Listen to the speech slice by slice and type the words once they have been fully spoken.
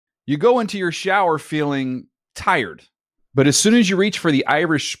You go into your shower feeling tired, but as soon as you reach for the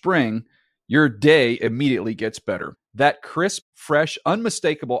Irish Spring, your day immediately gets better. That crisp, fresh,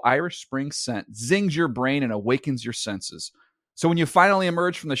 unmistakable Irish Spring scent zings your brain and awakens your senses. So when you finally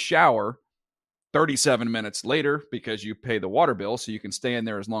emerge from the shower 37 minutes later, because you pay the water bill so you can stay in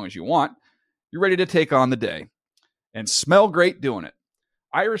there as long as you want, you're ready to take on the day and smell great doing it.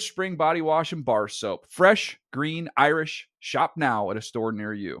 Irish Spring Body Wash and Bar Soap. Fresh, green, Irish. Shop now at a store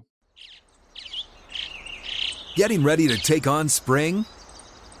near you. Getting ready to take on spring?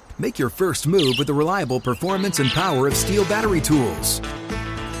 Make your first move with the reliable performance and power of Steel battery tools.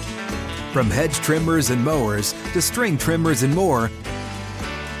 From hedge trimmers and mowers to string trimmers and more,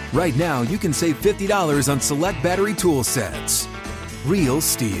 right now you can save $50 on select battery tool sets. Real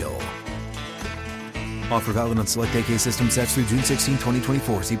Steel. Offer valid on select AK system sets through June 16,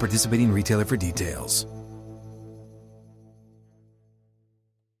 2024. See participating retailer for details.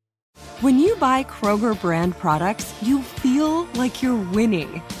 When you buy Kroger brand products, you feel like you're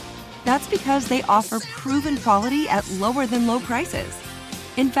winning. That's because they offer proven quality at lower than low prices.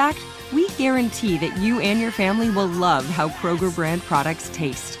 In fact, we guarantee that you and your family will love how Kroger brand products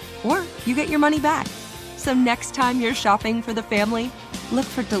taste, or you get your money back. So next time you're shopping for the family, look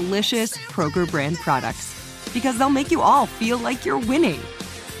for delicious Kroger brand products, because they'll make you all feel like you're winning.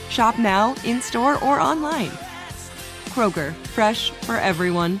 Shop now, in-store, or online. Kroger, fresh for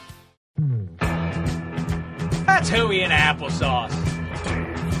everyone. That's hooey and applesauce.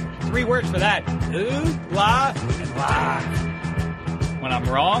 3 words for that. Ooh, la, and la. When I'm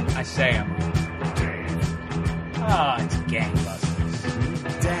wrong, I say I'm wrong. Oh, it's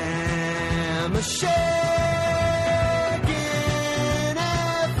gangbusters. Damn a shaking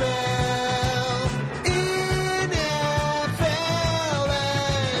NFL, NFL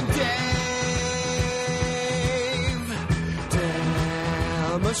and Dave.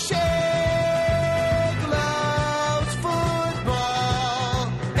 Damn a shake loves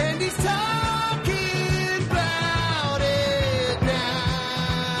football, and he's talking about it now.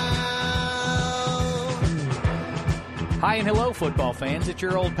 Hi and hello, football fans. It's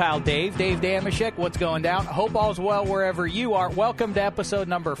your old pal Dave Dameshek. What's going down? Hope all's well wherever you are. Welcome to episode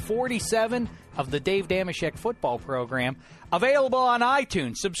number 47 of the Dave Dameshek football program. Available on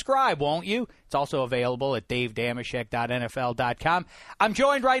iTunes. Subscribe, won't you? It's also available at davedameshek.nfl.com. I'm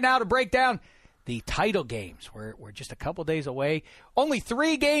joined right now to break down the title games. We're just a couple days away. Only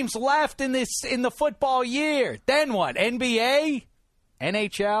 3 games left in the football year. Then what? NBA?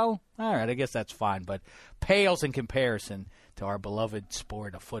 NHL? All right, I guess that's fine, but pales in comparison to our beloved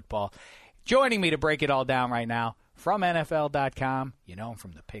sport of football. Joining me to break it all down right now from NFL.com, you know him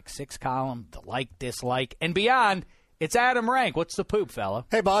from the Pick 6 column, the like, dislike, and beyond, it's Adam Rank. What's the poop, fella?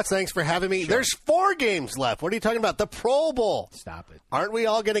 Hey, boss, thanks for having me. Sure. There's 4 games left. What are you talking about? The Pro Bowl. Stop it. Aren't we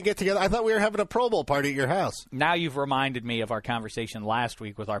all going to get together? I thought we were having a Pro Bowl party at your house. Now you've reminded me of our conversation last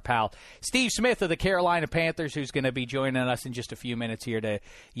week with our pal Steve Smith of the Carolina Panthers, who's going to be joining us in just a few minutes here to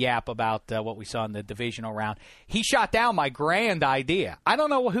yap about what we saw in the divisional round. He shot down my grand idea. I don't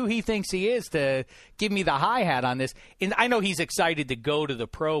know who he thinks he is to give me the hi-hat on this. And I know he's excited to go to the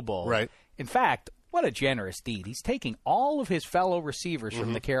Pro Bowl. Right. In fact, what a generous deed. He's taking all of his fellow receivers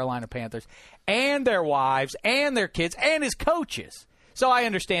from the Carolina Panthers and their wives and their kids and his coaches. So I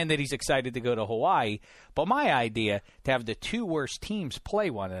understand that he's excited to go to Hawaii, but my idea to have the 2 worst teams play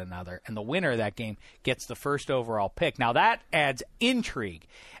one another and the winner of that game gets the first overall pick. Now that adds intrigue.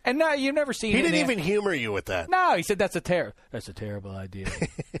 And now you've never seen He didn't even humor you with that. No, he said that's a terrible idea.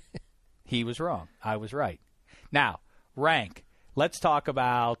 He was wrong. I was right. Now, Rank. Let's talk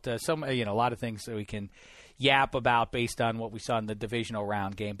about a lot of things that we can yap about based on what we saw in the divisional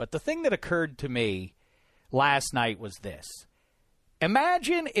round game. But the thing that occurred to me last night was this.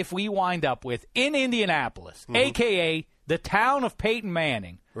 Imagine if we wind up with, in Indianapolis, a.k.a. the town of Peyton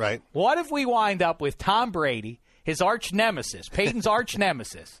Manning. Right. What if we wind up with Tom Brady, his arch nemesis, Peyton's arch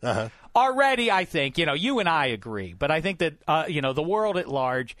nemesis? Already, I think, you and I agree, but I think that, the world at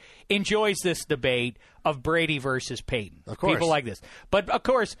large enjoys this debate of Brady versus Peyton. Of course. People like this. But, of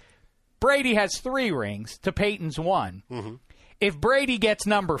course, Brady has 3 rings to Peyton's 1. If Brady gets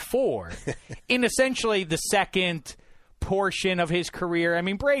number 4, in essentially the second portion of his career, I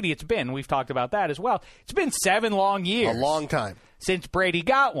mean, Brady, we've talked about that as well, it's been 7 long years. A long time. Since Brady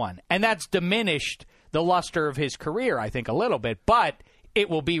got one. And that's diminished the luster of his career, I think, a little bit. But it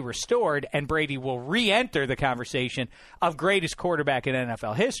will be restored, and Brady will re-enter the conversation of greatest quarterback in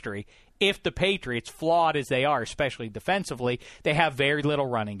NFL history if the Patriots, flawed as they are, especially defensively, they have very little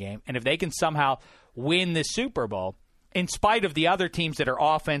running game. And if they can somehow win this Super Bowl, in spite of the other teams that are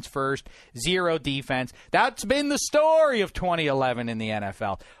offense first, zero defense. That's been the story of 2011 in the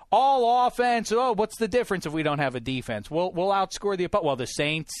NFL. All offense. Oh, what's the difference if we don't have a defense? We'll outscore the opponent. Well, the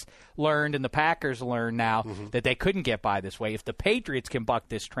Saints learned and the Packers learned now that they couldn't get by this way. If the Patriots can buck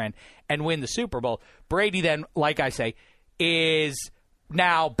this trend and win the Super Bowl, Brady then, like I say, is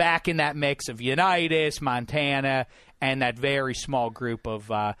now back in that mix of Unitas, Montana, and that very small group of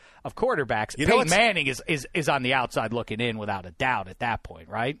quarterbacks. Peyton Manning is on the outside looking in without a doubt at that point,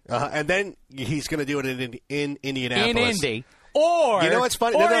 right? And then he's going to do it in Indianapolis. In Indy. Or, you know what's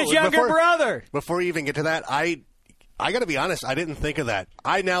funny? Or his younger brother. Before we even get to that, I got to be honest, I didn't think of that.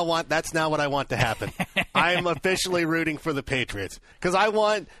 That's now what I want to happen. I'm officially rooting for the Patriots because I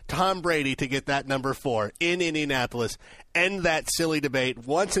want Tom Brady to get that number 4 in Indianapolis, end that silly debate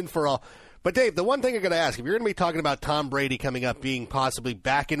once and for all. But, Dave, the one thing I'm going to ask, if you're going to be talking about Tom Brady coming up being possibly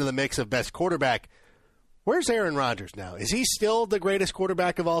back into the mix of best quarterback, where's Aaron Rodgers now? Is he still the greatest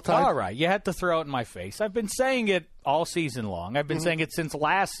quarterback of all time? All right, you had to throw it in my face. I've been saying it all season long. I've been saying it since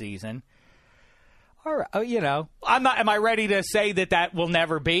last season. All right, I'm not. Am I ready to say that will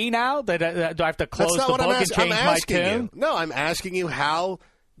never be now? Do I have to close the book and change my tune? No, I'm asking you how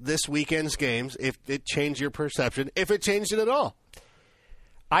this weekend's games, if it changed your perception, if it changed it at all.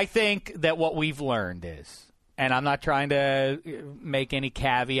 I think that what we've learned is, and I'm not trying to make any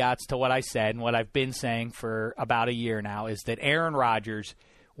caveats to what I said and what I've been saying for about a year now, is that Aaron Rodgers,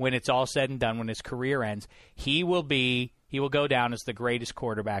 when it's all said and done, when his career ends, he will go down as the greatest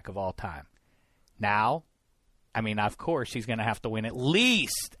quarterback of all time. Now, I mean, of course, he's going to have to win at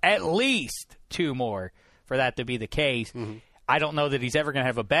least 2 more for that to be the case. I don't know that he's ever going to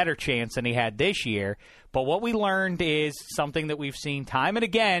have a better chance than he had this year. But what we learned is something that we've seen time and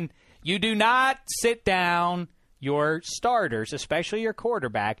again. You do not sit down your starters, especially your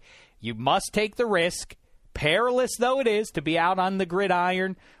quarterback. You must take the risk, perilous though it is, to be out on the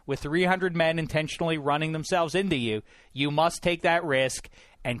gridiron with 300 men intentionally running themselves into you. You must take that risk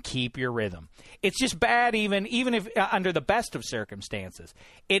and keep your rhythm. It's just bad even if under the best of circumstances.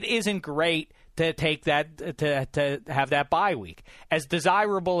 It isn't great to take that to have that bye week. As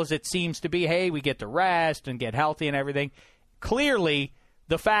desirable as it seems to be, hey, we get to rest and get healthy and everything, clearly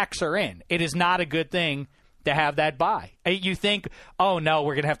the facts are in. It is not a good thing to have that bye. You think, oh no,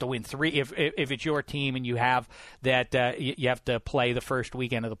 we're going to have to win 3 if it's your team and you have that you have to play the first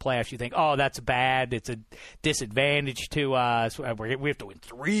weekend of the playoffs. You think, oh, that's bad. It's a disadvantage to us. We have to win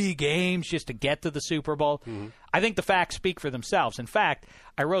 3 games just to get to the Super Bowl. I think the facts speak for themselves. In fact,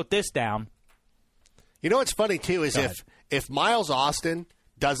 I wrote this down. You know what's funny too is if Miles Austin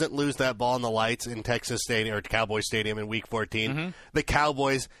doesn't lose that ball in the lights in Texas Stadium or Cowboy Stadium in Week 14, the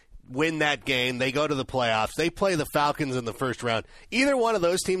Cowboys win that game. They go to the playoffs. They play the Falcons in the first round. Either one of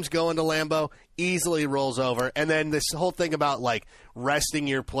those teams go into Lambeau, easily rolls over. And then this whole thing about, like, resting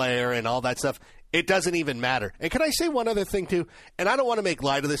your player and all that stuff, it doesn't even matter. And can I say one other thing, too? And I don't want to make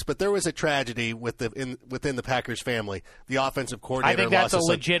light of this, but there was a tragedy within the Packers family. The offensive coordinator I think that's lost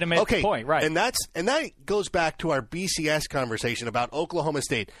a legitimate point, right. And that goes back to our BCS conversation about Oklahoma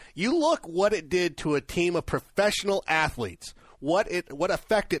State. You look what it did to a team of professional athletes. What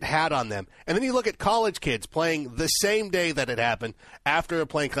effect it had on them. And then you look at college kids playing the same day that it happened after a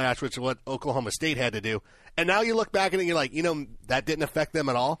plane crash, which is what Oklahoma State had to do. And now you look back and you're like, that didn't affect them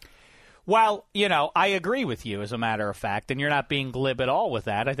at all? Well, I agree with you, as a matter of fact, and you're not being glib at all with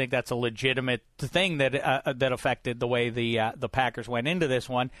that. I think that's a legitimate thing that affected the way the Packers went into this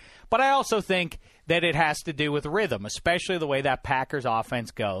one. But I also think that it has to do with rhythm, especially the way that Packers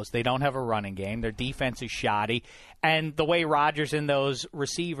offense goes. They don't have a running game. Their defense is shoddy. And the way Rodgers and those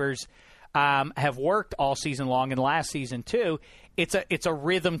receivers have worked all season long and last season too, it's a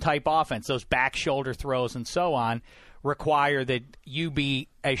rhythm-type offense. Those back shoulder throws and so on require that you be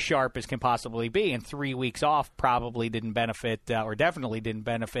as sharp as can possibly be. And 3 weeks off probably didn't benefit or definitely didn't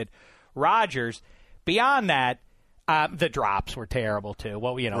benefit Rodgers. Beyond that, the drops were terrible too.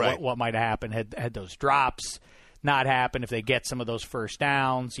 Well, right. what might have happened had those drops not happened, if they get some of those first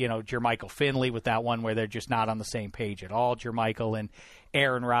downs. Jermichael Finley with that one where they're just not on the same page at all, Jermichael and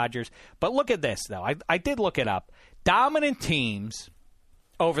Aaron Rodgers. But look at this, though. I did look it up. Dominant teams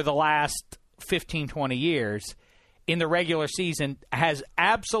over the last 15, 20 years in the regular season has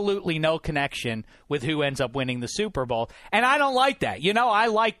absolutely no connection with who ends up winning the Super Bowl. And I don't like that. I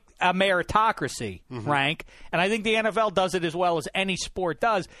like a meritocracy, Frank, and I think the NFL does it as well as any sport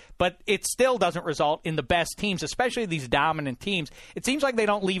does, but it still doesn't result in the best teams, especially these dominant teams. It seems like they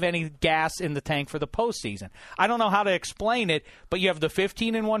don't leave any gas in the tank for the postseason. I don't know how to explain it, but you have the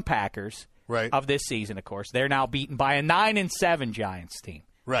 15-1 Packers of this season, of course. They're now beaten by a 9-7 Giants team.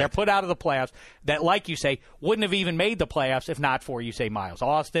 Right. They're put out of the playoffs that, like you say, wouldn't have even made the playoffs if not for, you say, Miles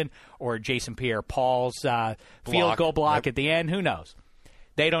Austin or Jason Pierre-Paul's field goal block at the end. Who knows?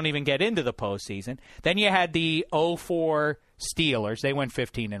 They don't even get into the postseason. Then you had the 0-4 Steelers. They went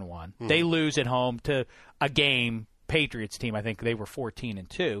 15-1. They lose at home to a game Patriots team. I think they were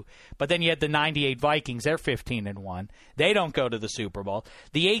 14-2. But then you had the 98 Vikings. They're 15-1. They don't go to the Super Bowl.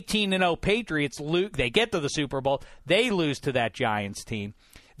 The 18-0 Patriots, they get to the Super Bowl. They lose to that Giants team.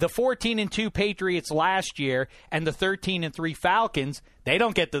 The 14-2 Patriots last year and the 13-3 Falcons, they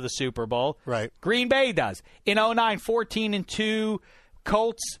don't get to the Super Bowl. Right. Green Bay does. In 2009, 14-2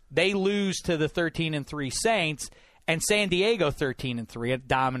 Colts, they lose to the 13-3 Saints. And San Diego, 13-3, a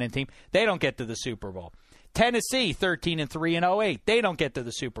dominant team. They don't get to the Super Bowl. Tennessee, 13-3 in 2008. They don't get to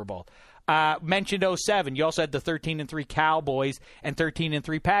the Super Bowl. Mentioned 2007. You also had the 13-3 Cowboys and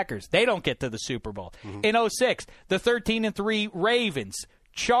 13-3 Packers. They don't get to the Super Bowl. In 2006, the 13-3 Ravens,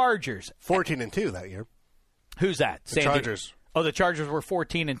 Chargers. 14-2 that year. Who's that? The Chargers. The Chargers were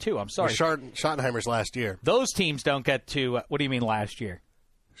 14-2. I'm sorry. Schottenheimer's last year. Those teams don't get to. What do you mean last year?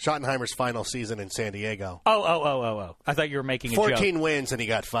 Schottenheimer's final season in San Diego. Oh. I thought you were making a 14 joke. wins and he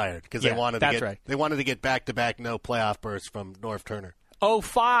got fired because they wanted to get back-to-back no playoff berths from Norv Turner.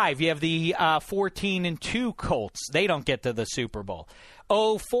 2005, you have the 14-2 Colts. They don't get to the Super Bowl.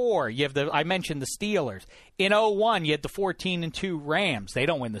 2004, you have I mentioned the Steelers. In 2001, you had the 14-2 Rams. They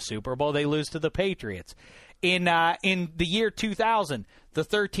don't win the Super Bowl. They lose to the Patriots. In the year 2000, the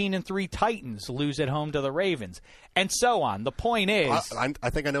 13-3 Titans lose at home to the Ravens, and so on. The point is, I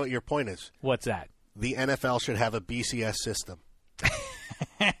think I know what your point is. What's that? The NFL should have a BCS system.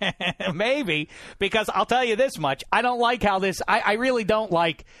 Maybe, because I'll tell you this much: I don't like how this. I really don't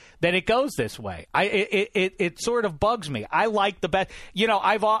like that it goes this way. It sort of bugs me. I like the best. You know,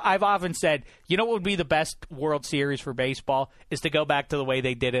 I've often said, you know what would be the best World Series for baseball is to go back to the way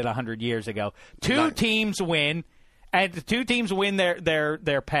they did it 100 years ago. Two teams win, and the two teams win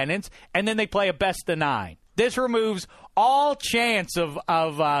their pennants, and then they play a best of 9. This removes all chance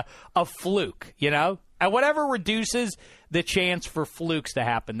of fluke. You know, and whatever reduces the chance for flukes to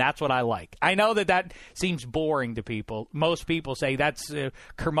happen. That's what I like. I know that seems boring to people. Most people say that's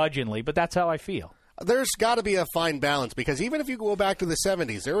curmudgeonly, but that's how I feel. There's got to be a fine balance because even if you go back to the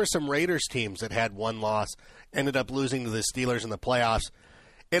 70s, there were some Raiders teams that had one loss, ended up losing to the Steelers in the playoffs.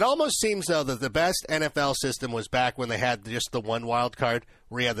 It almost seems, though, that the best NFL system was back when they had just the one wild card,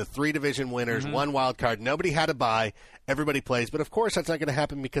 where you had the 3 division winners, one wild card. Nobody had a bye. Everybody plays. But, of course, that's not going to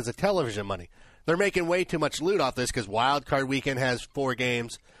happen because of television money. They're making way too much loot off this because wild card weekend has 4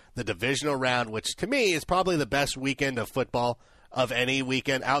 games. The divisional round, which to me is probably the best weekend of football of any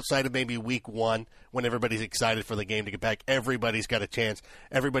weekend outside of maybe week 1 when everybody's excited for the game to get back. Everybody's got a chance.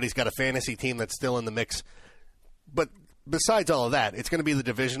 Everybody's got a fantasy team that's still in the mix. But besides all of that, it's going to be the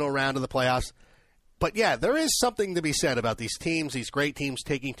divisional round of the playoffs. But, yeah, there is something to be said about these teams, these great teams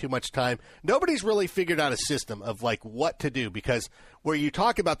taking too much time. Nobody's really figured out a system of, like, what to do because where you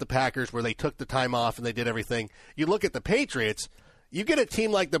talk about the Packers where they took the time off and they did everything, you look at the Patriots, you get a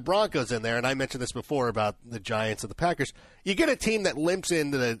team like the Broncos in there, and I mentioned this before about the Giants and the Packers. You get a team that limps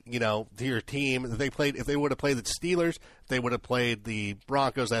into to your team. If they would have played the Steelers, if they would have played the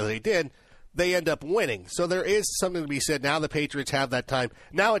Broncos as they did, they end up winning. So there is something to be said. Now the Patriots have that time.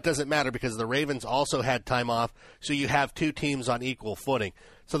 Now it doesn't matter because the Ravens also had time off, so you have 2 teams on equal footing.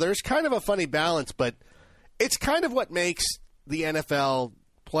 So there's kind of a funny balance, but it's kind of what makes the NFL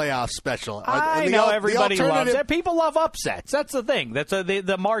playoff special. I know everybody loves it. People love upsets. That's the thing. That's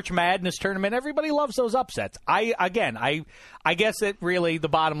the March Madness tournament. Everybody loves those upsets. I guess it really, the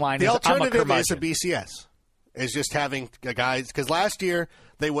bottom line is the alternative is a BCS. Is just having guys, because last year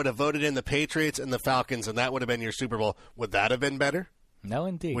they would have voted in the Patriots and the Falcons, and that would have been your Super Bowl. Would that have been better? No,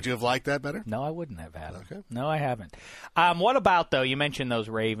 indeed. Would you have liked that better? No, I wouldn't have had it. Okay. No, I haven't. What about, though, you mentioned those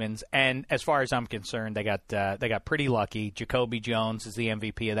Ravens, and as far as I'm concerned, they got pretty lucky. Jacoby Jones is the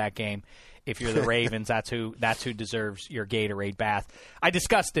MVP of that game. If you're the Ravens, that's who deserves your Gatorade bath. I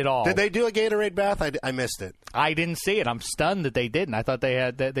discussed it all. Did they do a Gatorade bath? I missed it. I didn't see it. I'm stunned that they didn't. I thought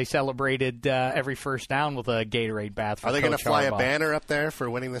they celebrated every first down with a Gatorade bath. Are they going to fly a banner up there for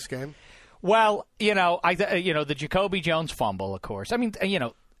winning this game? Well, the Jacoby Jones fumble, of course. I mean,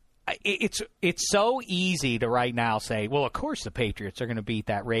 it's so easy to right now say, well, of course the Patriots are going to beat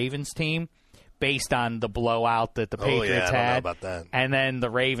that Ravens team, based on the blowout that the Patriots had. I don't know about that. And then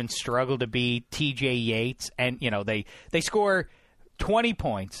the Ravens struggled to beat T.J. Yates. And, they score 20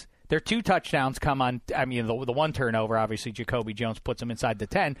 points. Their 2 touchdowns come on. I mean, the one turnover, obviously, Jacoby Jones puts them inside the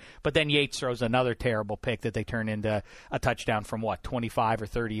 10. But then Yates throws another terrible pick that they turn into a touchdown from, 25 or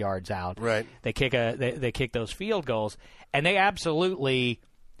 30 yards out. Right. They kick those field goals. And they absolutely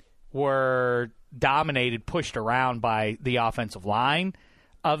were dominated, pushed around by the offensive line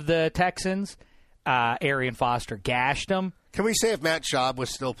of the Texans. Arian Foster gashed them. Can we say if Matt Schaub was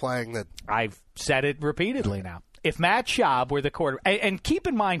still playing that? I've said it repeatedly now. If Matt Schaub were the quarterback, and keep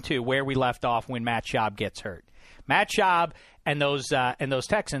in mind, too, where we left off when Matt Schaub gets hurt. Matt Schaub and those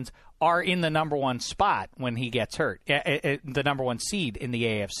Texans are in the number one spot when he gets hurt, the number one seed in the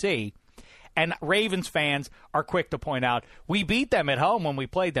AFC. And Ravens fans are quick to point out, we beat them at home when we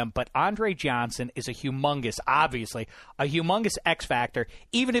played them, but Andre Johnson is a humongous X factor,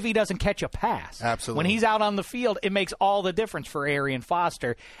 even if he doesn't catch a pass. Absolutely. When he's out on the field, it makes all the difference for Arian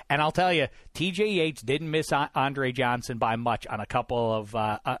Foster. And I'll tell you, T.J. Yates didn't miss Andre Johnson by much on a couple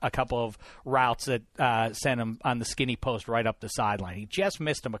of routes that sent him on the skinny post right up the sideline. He just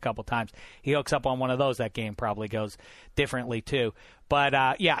missed him a couple times. He hooks up on one of those, that game probably goes differently too. But,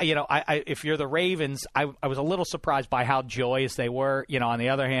 if you're the Ravens, I was a little surprised by how joyous they were. On the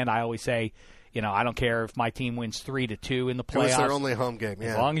other hand, I always say, I don't care if my team wins 3-2 in the playoffs. It was their only home game, yeah.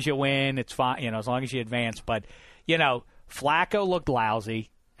 As long as you win, it's fine, as long as you advance. But, Flacco looked lousy.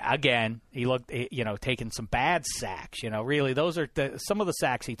 Again, he looked, taking some bad sacks. Really, those are some of the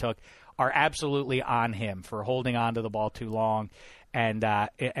sacks he took are absolutely on him for holding on to the ball too long. And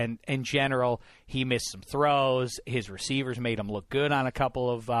in general, he missed some throws. His receivers made him look good on a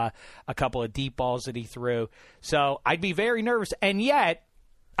couple of deep balls that he threw. So I'd be very nervous. And yet,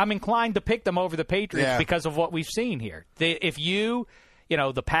 I'm inclined to pick them over the Patriots because of what we've seen here. The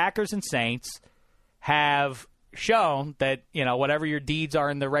Packers and Saints have shown that, whatever your deeds are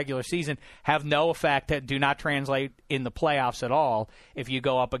in the regular season have no effect, that do not translate in the playoffs at all if you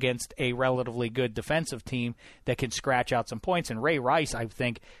go up against a relatively good defensive team that can scratch out some points. And Ray Rice, I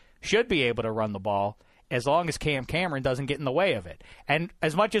think, should be able to run the ball as long as Cam Cameron doesn't get in the way of it. And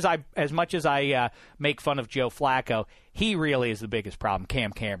as much as I make fun of Joe Flacco, he really is the biggest problem.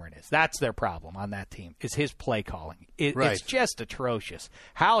 Cam Cameron is. That's their problem on that team, is his play calling. It's just atrocious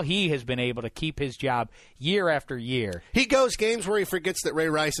how he has been able to keep his job year after year. He goes games where he forgets that Ray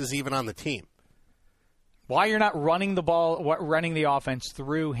Rice is even on the team. Why you're not running the ball, running the offense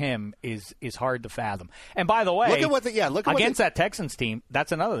through him is hard to fathom. And by the way, against that Texans team,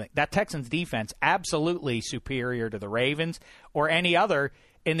 that's another thing. That Texans defense, absolutely superior to the Ravens or any other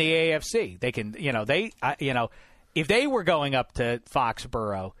in the AFC. They can, if they were going up to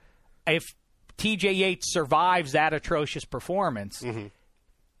Foxborough, if T.J. Yates survives that atrocious performance,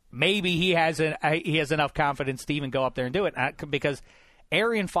 maybe he has enough confidence to even go up there and do it, because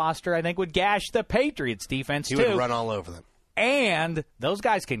Arian Foster, I think, would gash the Patriots defense, too. He would run all over them. And those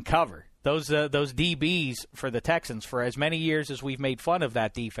guys can cover. Those DBs for the Texans, for as many years as we've made fun of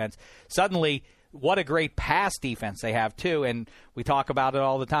that defense, suddenly, what a great pass defense they have, too. And we talk about it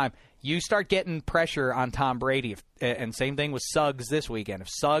all the time. You start getting pressure on Tom Brady, and same thing with Suggs this weekend. If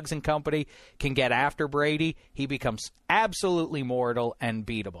Suggs and company can get after Brady, he becomes absolutely mortal and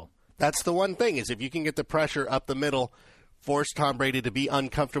beatable. That's the one thing, is if you can get the pressure up the middle, force Tom Brady to be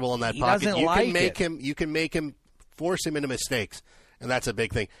uncomfortable in that pocket. You can make him force him into mistakes, and that's a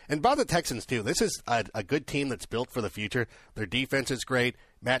big thing. And about the Texans too, this is a good team that's built for the future. Their defense is great.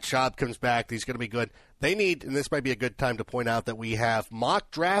 Matt Schaub comes back; he's going to be good. They need, and this might be a good time to point out that we have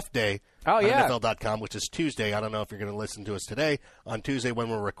mock draft day on NFL.com, which is Tuesday. I don't know if you're going to listen to us today on Tuesday when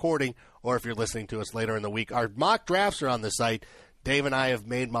we're recording, or if you're listening to us later in the week. Our mock drafts are on the site. Dave and I have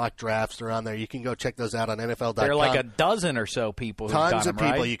made mock drafts. They're on there. You can go check those out on NFL.com. There are like a dozen or so people who've Tons done of them,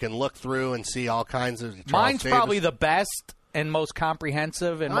 people. right? You can look through and see all kinds of. Mine's probably the best and most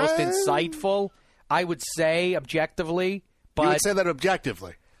comprehensive and most insightful, I would say, objectively. But you would say that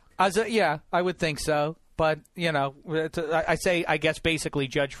objectively? I would think so. But, I guess basically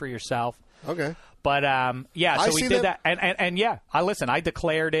judge for yourself. Okay. But, so we did that. I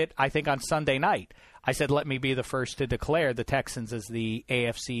declared it, I think, on Sunday night. I said, let me be the first to declare the Texans as the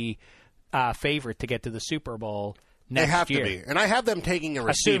AFC favorite to get to the Super Bowl next year. They have to be. And I have them taking a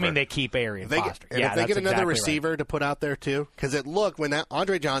receiver. Assuming they keep Arian Foster. And if they get another receiver to put out there, too, because when that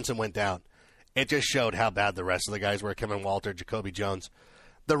Andre Johnson went down, it just showed how bad the rest of the guys were. Kevin Walter, Jacoby Jones.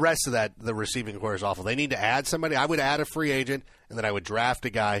 The rest of the receiving core is awful. They need to add somebody. I would add a free agent, and then I would draft a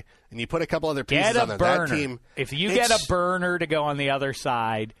guy, and you put a couple other pieces on there. That team. If you get a burner to go on the other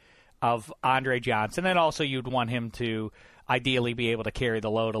side of Andre Johnson, and also you'd want him to ideally be able to carry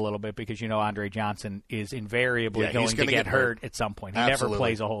the load a little bit, because Andre Johnson is invariably going to get hurt at some point. He never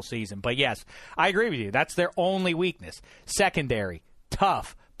plays a whole season. But yes, I agree with you. That's their only weakness. Secondary,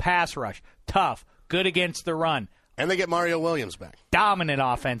 tough. Pass rush, tough. Good against the run. And they get Mario Williams back. Dominant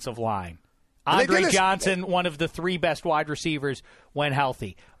offensive line. Andre Johnson, one of the three best wide receivers when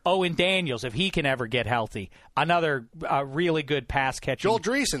healthy. Owen Daniels, if he can ever get healthy, another really good pass catching. Joel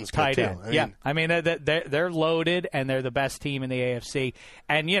Dreesen's good tight too. end. I mean, they're loaded, and they're the best team in the AFC.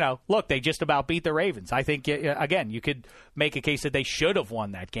 And, look, they just about beat the Ravens. I think, again, you could make a case that they should have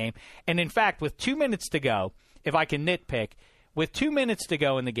won that game. And, in fact, with 2 minutes to go, if I can nitpick, with 2 minutes to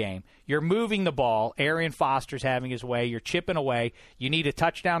go in the game, you're moving the ball. Arian Foster's having his way. You're chipping away. You need a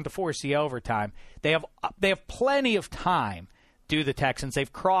touchdown to force the overtime. They have plenty of time, do the Texans.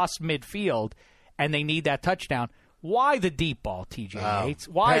 They've crossed midfield, and they need that touchdown. Why the deep ball, TJ Yates?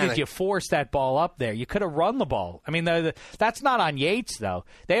 Why did you force that ball up there? You could have run the ball. I mean, that's not on Yates, though.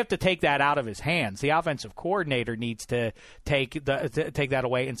 They have to take that out of his hands. The offensive coordinator needs to take that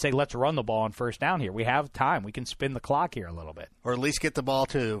away and say, let's run the ball on first down here. We have time. We can spin the clock here a little bit. Or at least get the ball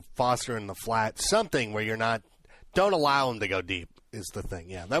to Foster in the flat. Something where don't allow him to go deep is the thing.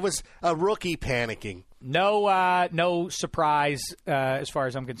 Yeah, that was a rookie panicking. No surprise as far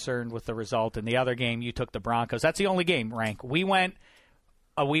as I'm concerned with the result. In the other game, you took the Broncos. That's the only game, Rank. We went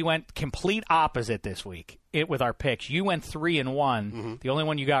complete opposite this week with our picks. You went 3-1. Mm-hmm. The only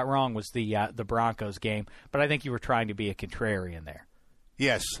one you got wrong was the Broncos game. But I think you were trying to be a contrarian there.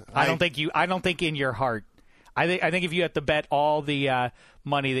 Yes, I don't think in your heart. I think if you had to bet all the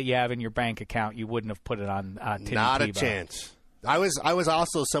money that you have in your bank account, you wouldn't have put it on Tim Not Tebow. a chance. I was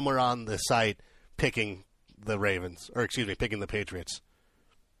also somewhere on the site picking the Ravens, or excuse me, picking the Patriots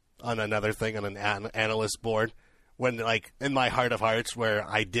on another thing on an analyst board. When, like, in my heart of hearts, where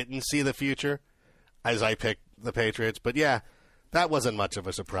I didn't see the future, as I picked the Patriots. But yeah, that wasn't much of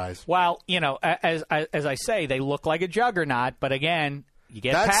a surprise. Well, as I say, they look like a juggernaut. But again, you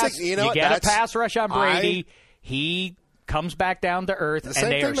get a pass rush on Brady. He comes back down to earth,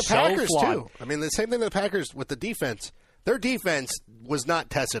 and they are so Packers flawed. too. I mean, the same thing with the Packers with the defense. Their defense was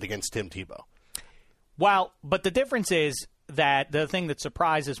not tested against Tim Tebow. Well, but the difference is that the thing that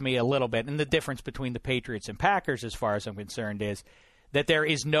surprises me a little bit, and the difference between the Patriots and Packers, as far as I'm concerned, is that there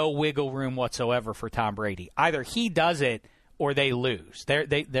is no wiggle room whatsoever for Tom Brady. Either he does it or they lose.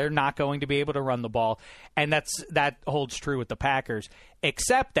 They're not going to be able to run the ball, and that holds true with the Packers,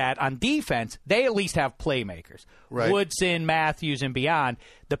 except that on defense, they at least have playmakers. Right. Woodson, Matthews, and beyond.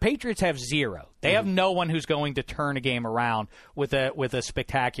 The Patriots have zero. They have no one who's going to turn a game around with a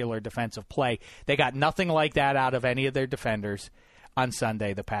spectacular defensive play. They got nothing like that out of any of their defenders on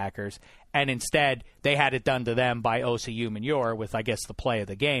Sunday, the Packers. And instead, they had it done to them by Osi Umenyiora with, I guess, the play of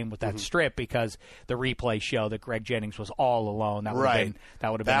the game with that strip, because the replay show that Greg Jennings was all alone. That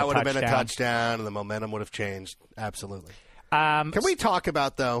would have been a touchdown, and the momentum would have changed. Absolutely. Can we talk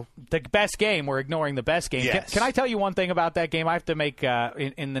about, though, the best game? We're ignoring the best game. Yes. Can I tell you one thing about that game? I have to make,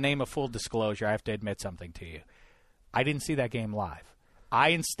 in the name of full disclosure, I have to admit something to you. I didn't see that game live. I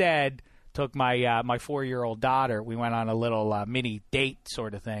instead took my 4-year-old daughter. We went on a little mini date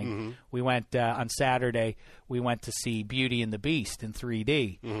sort of thing. Mm-hmm. We went on Saturday. We went to see Beauty and the Beast in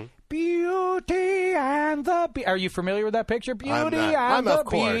 3D. Mm-hmm. Beauty and the Beast. Are you familiar with that picture? Beauty and the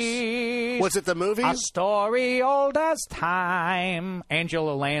Beast. Was it the movie? A story old as time.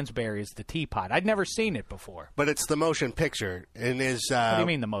 Angela Lansbury is the teapot. I'd never seen it before. But it's the motion picture. And what do you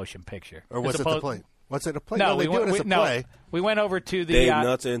mean the motion picture? Or was it the play? Was it a play? No, they do it as a play. We went over to the... Dave,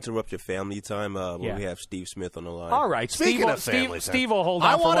 not to interrupt your family time, when we have Steve Smith on the line. All right. Speaking of family time. Steve will hold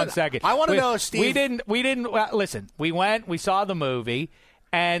on for 1 second. I want to know, Steve... We didn't listen, we went, we saw the movie,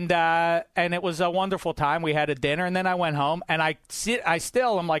 and it was a wonderful time. We had a dinner, and then I went home, and I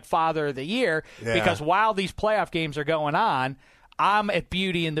still am like Father of the Year, because while these playoff games are going on, I'm at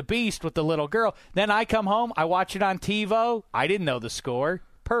Beauty and the Beast with the little girl. Then I come home, I watch it on TiVo. I didn't know the score.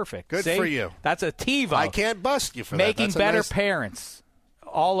 Perfect. Good See? for you. That's a TiVo. I can't bust you for Making that. better parents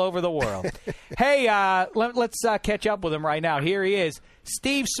all over the world. Hey, let's catch up with him right now. Here he is.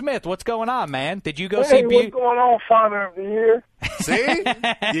 Steve Smith, what's going on, man? Did you go see What's going on, Father of the Year? See?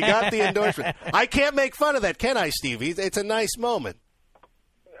 You got the endorsement. I can't make fun of that, can I, Steve? It's a nice moment.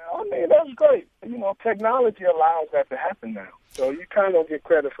 I mean, that's great. You know, technology allows that to happen now. So you kind of get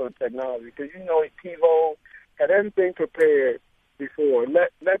credit for the technology because, TiVo had everything prepared before.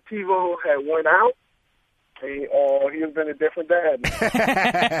 Let TiVo had went out, he would have been a different dad.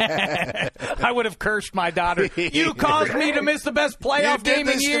 I would have cursed my daughter. You caused me to miss the best playoff game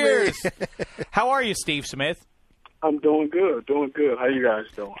in years. How are you, Steve Smith? I'm doing good. How you guys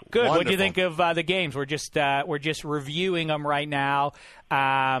doing? Good. What do you think of the games? We're just reviewing them right now.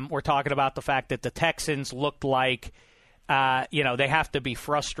 We're talking about the fact that the Texans looked like they have to be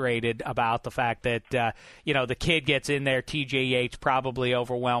frustrated about the fact that, the kid gets in there, TJ Yates, probably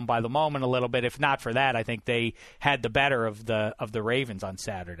overwhelmed by the moment a little bit. If not for that, I think they had the better of the Ravens on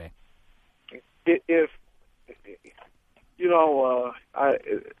Saturday. If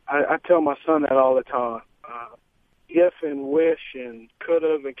I tell my son that all the time. If and wish and could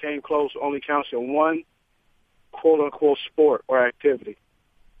have and came close only counts in one quote-unquote sport or activity.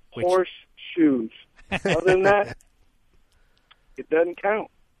 Horseshoes. Other than that, it doesn't count.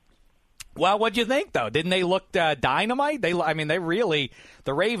 Well, what'd you think, though? Didn't they look dynamite? They really,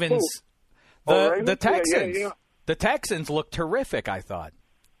 the Ravens, Ravens? the Texans, Yeah. the Texans looked terrific, I thought.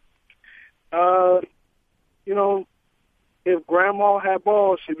 If Grandma had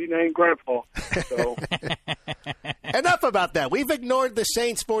balls, she'd be named Grandpa. So. Enough about that. We've ignored the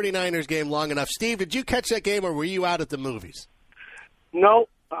Saints 49ers game long enough. Steve, did you catch that game or were you out at the movies? No.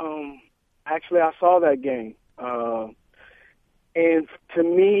 Actually, I saw that game. And to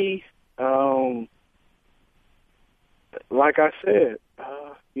me, like I said,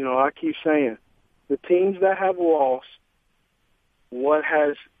 I keep saying, the teams that have lost, what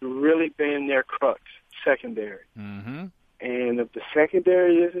has really been their crux? Secondary. Mm-hmm. And if the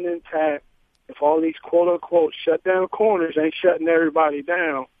secondary isn't intact, if all these quote-unquote shut-down corners ain't shutting everybody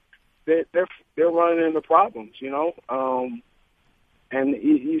down, they're running into problems, And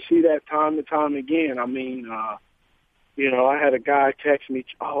you see that time and time again. I mean, I had a guy text me,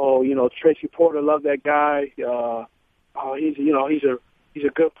 Tracy Porter, love that guy. He's a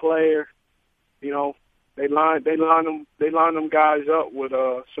good player. They line them guys up with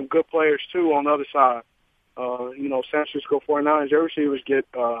some good players too on the other side. San Francisco 49ers, their receivers get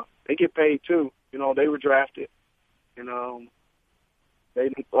paid too. They were drafted, and they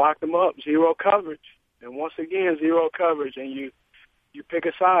locked them up, zero coverage, and once again zero coverage. And you pick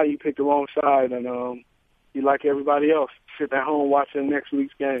a side, you pick the wrong side, and you like everybody else sit at home watching next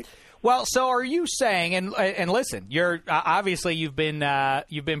week's game. Well, so are you saying? And listen, you're obviously you've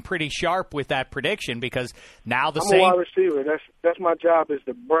been pretty sharp with that prediction because now the I'm a wide receiver. That's my job, is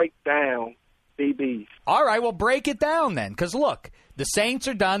to break down DBs. All right, well, break it down then, because look, the Saints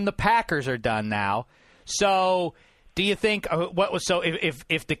are done, the Packers are done now. So, do you think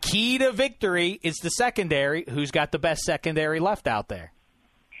if the key to victory is the secondary, who's got the best secondary left out there?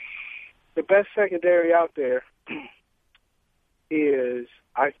 The best secondary out there is,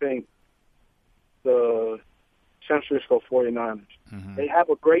 I think, the San Francisco 49ers. Mm-hmm. They have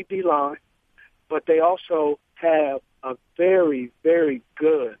a great D-line, but they also have a very, very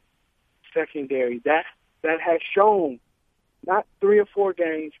good secondary that has shown not 3 or 4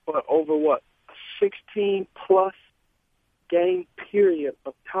 games, but over a 16-plus game period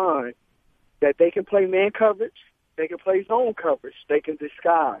of time that they can play man coverage, they can play zone coverage, they can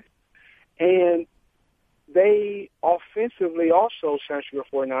disguise. And they offensively also, San Francisco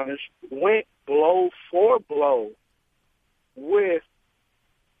 49ers, went blow for blow with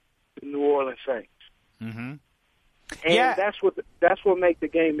the New Orleans Saints. Mm-hmm. And that's what makes the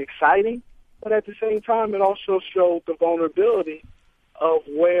game exciting. But at the same time, it also showed the vulnerability of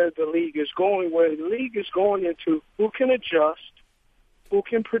where the league is going, into who can adjust, who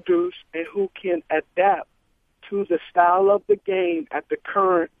can produce, and who can adapt to the style of the game at the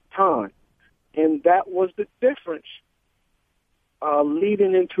current time. And that was the difference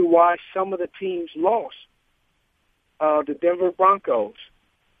leading into why some of the teams lost. The Denver Broncos,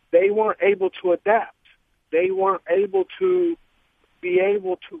 they weren't able to adapt. They weren't able to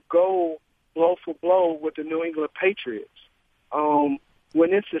go blow for blow with the New England Patriots. When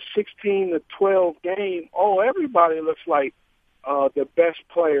it's a 16-12 game, everybody looks like the best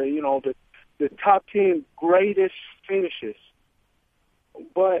player, the top 10 greatest finishes.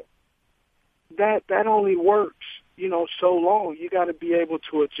 But that only works, so long. You got to be able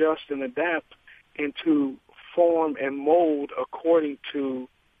to adjust and adapt and to form and mold according to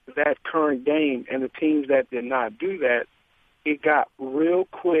that current game. And the teams that did not do that, it got real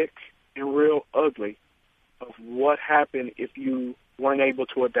quick and real ugly of what happened if you weren't able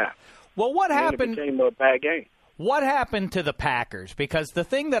to adapt. Well, what happened? It became a bad game. What happened to the Packers? Because the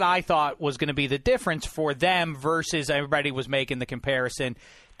thing that I thought was going to be the difference for them versus everybody was making the comparison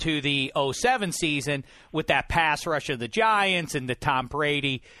to the 2007 season with that pass rush of the Giants and the Tom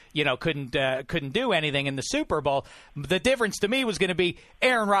Brady, couldn't do anything in the Super Bowl. The difference to me was going to be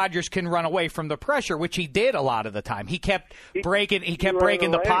Aaron Rodgers can run away from the pressure, which he did a lot of the time. He kept breaking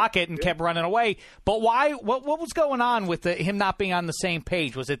the pocket and kept running away. But why? What was going on with him not being on the same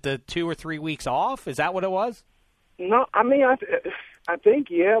page? Was it the 2 or 3 weeks off? Is that what it was? No, I mean, I think,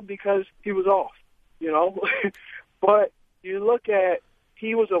 because he was off, But you look at,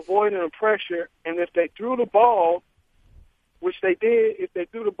 he was avoiding the pressure, and if they threw the ball, which they did,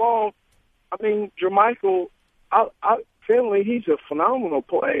 Jermichael, Finley, he's a phenomenal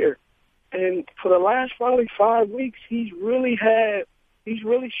player. And for the last probably 5 weeks, he's really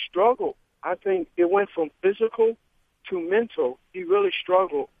struggled. I think it went from physical to mental, he really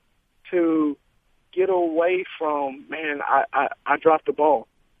struggled to get away from, man, I dropped the ball.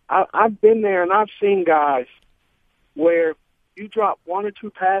 I've been there and I've seen guys where you drop one or two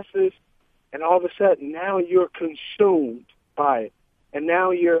passes and all of a sudden now you're consumed by it. And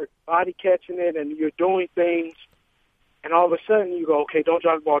now you're body catching it and you're doing things. And all of a sudden you go, okay, don't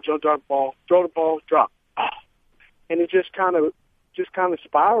drop the ball, don't drop the ball, throw the ball, drop. And it just kind of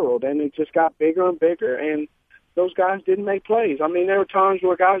spiraled and it just got bigger and bigger. And those guys didn't make plays. I mean, there were times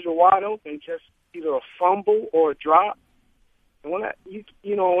where guys were wide open, just either a fumble or a drop. And when that,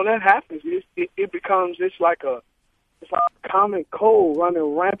 when that happens, it becomes, it's like a common cold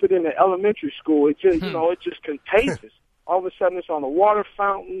running rampant in the elementary school. It just, it's just contagious. All of a sudden, it's on the water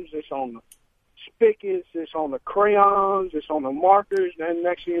fountains, it's on the spigots, it's on the crayons, it's on the markers. Then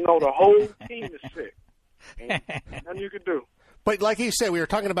next thing you know, the whole team is sick. And nothing you can do. But like you said, we were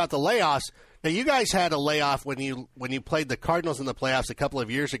talking about the layoffs. Now, you guys had a layoff when you played the Cardinals in the playoffs a couple of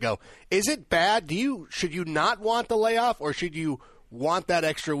years ago. Is it bad? Should you not want the layoff, or should you want that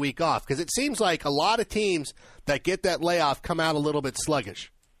extra week off? Because it seems like a lot of teams that get that layoff come out a little bit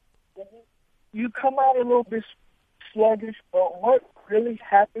sluggish. You come out a little bit sluggish, but what really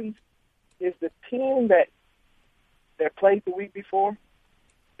happens is the team that played the week before,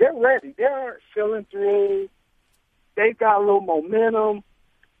 they're ready. They're feeling through. They've got a little momentum.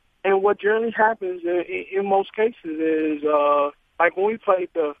 And what generally happens in most cases is, like when we played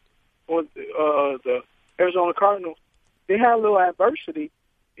the Arizona Cardinals, they had a little adversity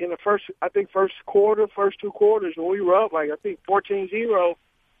in the first two quarters when we were up, 14-0.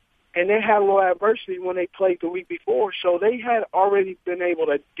 And they had a little adversity when they played the week before, so they had already been able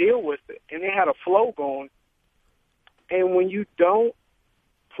to deal with it, and they had a flow going. And when you don't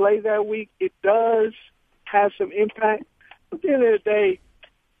play that week, it does have some impact. But at the end of the day,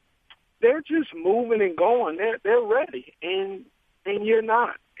 they're just moving and going. They're ready, and you're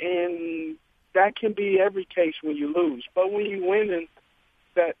not. And that can be every case when you lose. But when you win, and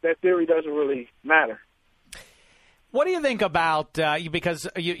that theory doesn't really matter. What do you think about, because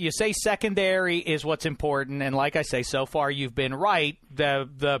you say secondary is what's important, and like I say, so far you've been right.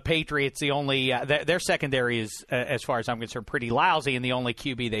 The Patriots, their secondary is, as far as I'm concerned, pretty lousy, and the only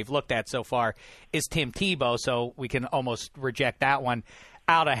QB they've looked at so far is Tim Tebow, so we can almost reject that one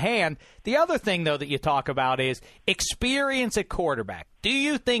out of hand. The other thing, though, that you talk about is experience at quarterback. Do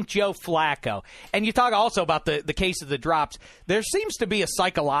you think Joe Flacco, and you talk also about the case of the drops, there seems to be a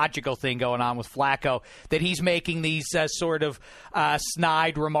psychological thing going on with Flacco, that he's making these sort of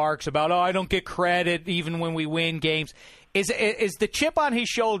snide remarks about, I don't get credit even when we win games. Is the chip on his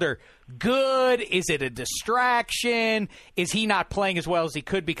shoulder good? Is it a distraction? Is he not playing as well as he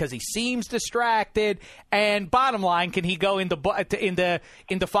could because he seems distracted? And bottom line, can he go into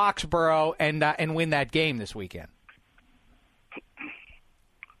Foxborough and win that game this weekend?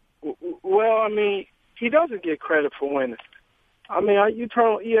 Well, I mean, he doesn't get credit for winning. I mean, you turn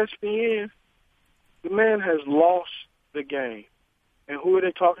on ESPN, the man has lost the game. And who are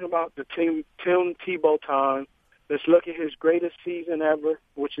they talking about? The Tim Tebow time. Let's look at his greatest season ever,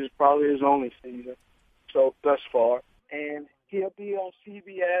 which is probably his only season, so thus far. And he'll be on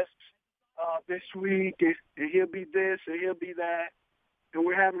CBS this week, and he'll be this, and he'll be that. And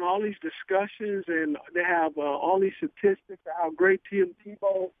we're having all these discussions, and they have all these statistics of how great Tim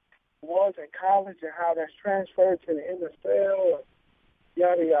Tebow was in college and how that's transferred to the NFL, and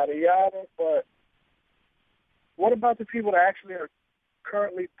yada, yada, yada. But what about the people that actually are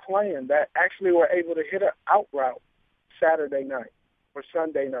currently playing, that actually were able to hit an out route Saturday night or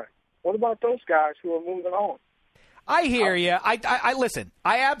Sunday night? What about those guys who are moving on? I hear you. I listen.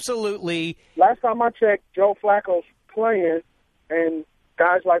 I absolutely. Last time I checked, Joe Flacco's playing, and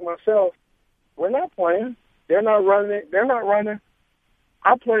guys like myself, we're not playing. They're not running it. They're not running.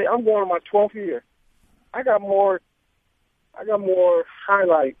 I'm going on my 12th year. I got more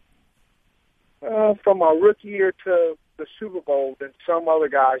highlight from my rookie year to the Super Bowl than some other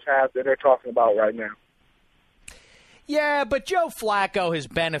guys have that they're talking about right now. Yeah, but Joe Flacco has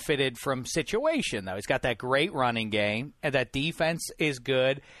benefited from situation, though. He's got that great running game, and that defense is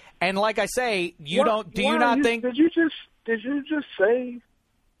good. And like I say, Did you just say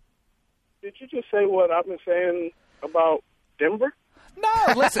what I've been saying about Denver? No,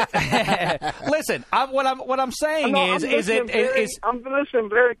 listen. Listen. What I'm saying I'm listening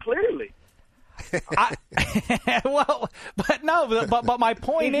very clearly. But my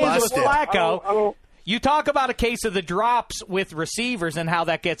point is with Flacco, you talk about a case of the drops with receivers and how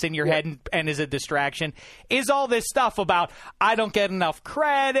that gets in your head and is a distraction. Is all this stuff about I don't get enough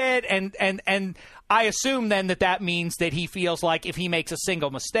credit and I assume then that means that he feels like if he makes a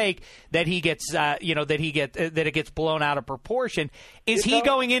single mistake that he gets, that it gets blown out of proportion. Is he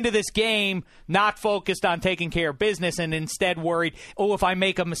going into this game not focused on taking care of business and instead worried, if I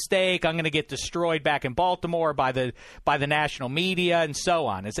make a mistake, I'm going to get destroyed back in Baltimore by the national media and so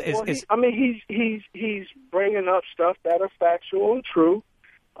on? He's bringing up stuff that are factual and true.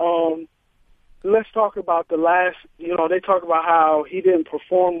 Let's talk about the last, they talk about how he didn't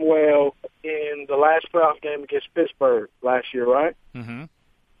perform well in the last playoff game against Pittsburgh last year, right? Mm-hmm.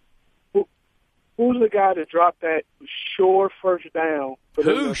 Who's the guy that dropped that sure first down?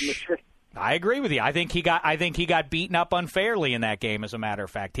 I agree with you. I think he got beaten up unfairly in that game, as a matter of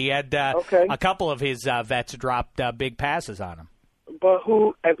fact. He had a couple of his vets dropped big passes on him. But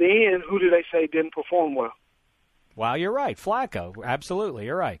at the end, who do they say didn't perform well? Well, you're right. Flacco. Absolutely.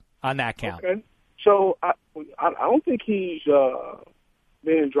 You're right on that count. Okay. So I don't think he's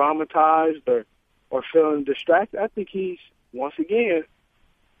being dramatized or feeling distracted. I think he's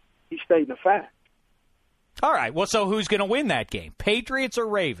stating a fact. All right. Well, so who's going to win that game? Patriots or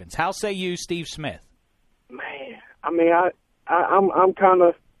Ravens? How say you, Steve Smith? Man, I mean, I'm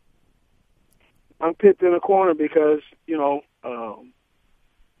picked in a corner because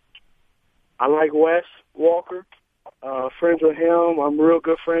I like Wes Walker. Friends with him. I'm real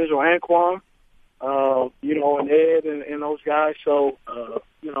good friends with Anquan. And Ed and those guys. So, I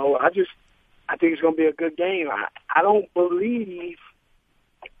think it's going to be a good game. I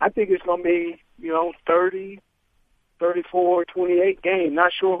think it's going to be, 30, 34, 28 game.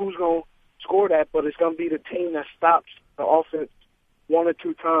 Not sure who's going to score that, but it's going to be the team that stops the offense one or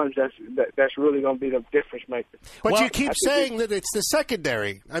two times. That's really going to be the difference maker. But you keep saying that it's the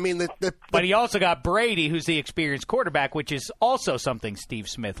secondary. I mean, but he also got Brady, who's the experienced quarterback, which is also something Steve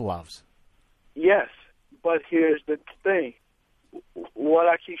Smith loves. Yes, but here's the thing. What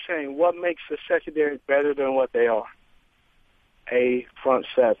I keep saying, what makes the secondary better than what they are? A front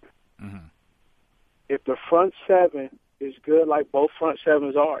seven. Mm-hmm. If the front seven is good like both front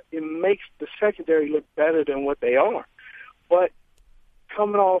sevens are, it makes the secondary look better than what they are. But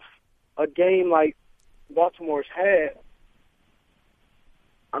coming off a game like Baltimore's had,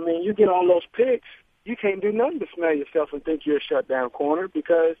 I mean, you get on those picks, you can't do nothing but smell yourself and think you're a shutdown corner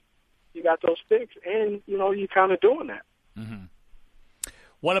because you got those picks, and, you're kind of doing that. Mm-hmm.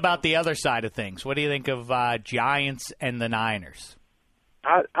 What about the other side of things? What do you think of Giants and the Niners?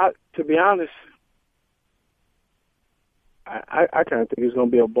 To be honest, I kind of think it's going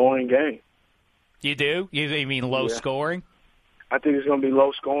to be a boring game. You do? You mean low scoring? I think it's going to be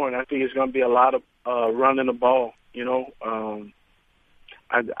low scoring. I think it's going to be a lot of running the ball,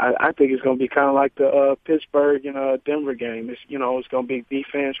 I think it's going to be kind of like the Pittsburgh and Denver game. It's it's going to be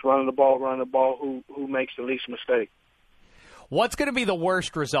defense running the ball. Who makes the least mistake? What's going to be the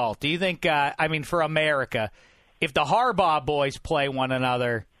worst result? Do you think? For America, if the Harbaugh boys play one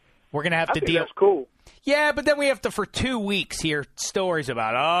another, we're going to have to deal. That's cool. Yeah, but then we have to for 2 weeks hear stories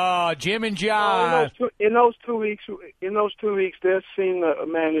about Jim and John. In those 2 weeks, they'll seem to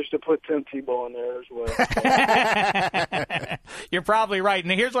manage to put Tim Tebow in there as well. You're probably right,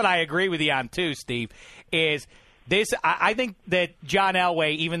 and here's what I agree with you on too, Steve. Is this? I think that John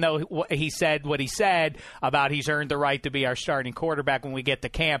Elway, even though he said what he said about he's earned the right to be our starting quarterback when we get to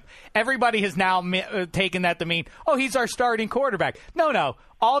camp, everybody has now taken that to mean, he's our starting quarterback. No.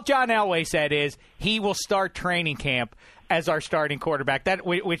 All John Elway said is he will start training camp as our starting quarterback,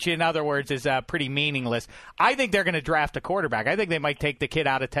 which in other words is pretty meaningless. I think they're going to draft a quarterback. I think they might take the kid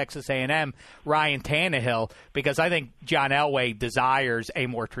out of Texas A&M, Ryan Tannehill, because I think John Elway desires a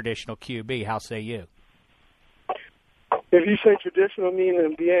more traditional QB. How say you? If you say traditional,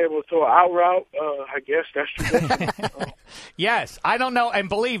 meaning being able to throw an out route, I guess that's traditional. Yes, I don't know, and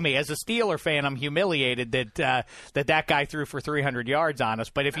believe me, as a Steeler fan, I'm humiliated that guy threw for 300 yards on us.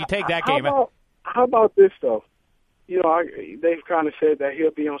 But if you take that game, how about this though? They've kind of said that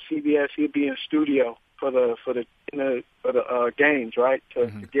he'll be on CBS. He'll be in studio for the games, right? To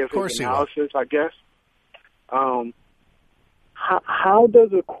give his analysis, I guess. How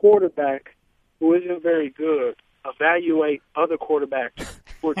does a quarterback who isn't very good evaluate other quarterbacks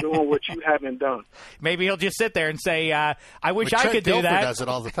who are doing what you haven't done? Maybe he'll just sit there and say, I wish I could do Trent that. Dilfer does it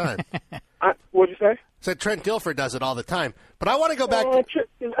all the time. What'd you say? Said Trent Dilfer does it all the time. But I want to go back Trent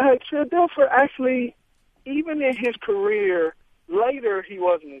Dilfer actually, even in his career, later he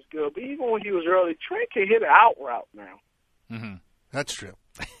wasn't as good. But even when he was early, Trent can hit an out route now. Mm-hmm. That's true.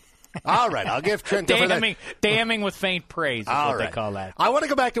 All right, I'll give Trent Dilfer damning with faint praise is what they call that. I want to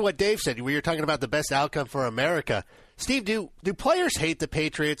go back to what Dave said. We were talking about the best outcome for America. Steve, do players hate the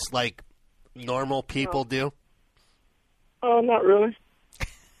Patriots like normal people do? Not really.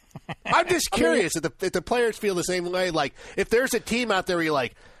 I'm just curious if the players feel the same way. Like, if there's a team out there where you're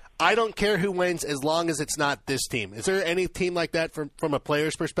like, I don't care who wins as long as it's not this team. Is there any team like that from a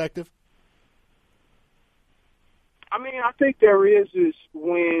player's perspective? I mean, I think there is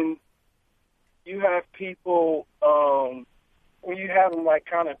when you have people, when you have them, like,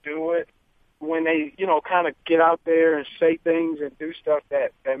 kind of do it, when they, kind of get out there and say things and do stuff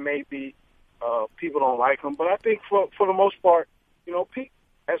that maybe people don't like them. But I think for the most part,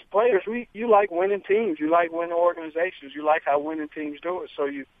 as players, you like winning teams. You like winning organizations. You like how winning teams do it. So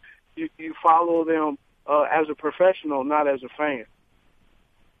you follow them as a professional, not as a fan.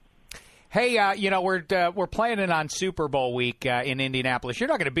 Hey, we're planning on Super Bowl week in Indianapolis. You're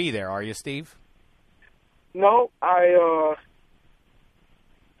not going to be there, are you, Steve? No, I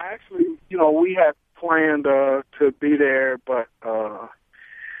actually, we had planned to be there, but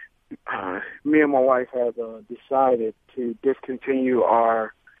me and my wife have decided to discontinue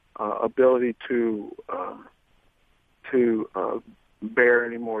our ability to bear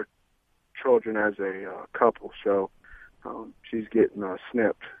any more children as a couple. So she's getting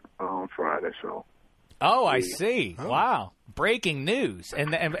snipped on Friday. So. Oh, I see. Oh. Wow, breaking news!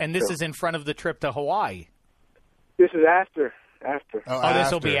 And this is in front of the trip to Hawaii. This is after. Oh,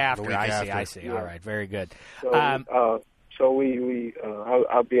 this will be after. I see. Yeah. All right, very good. So, I'll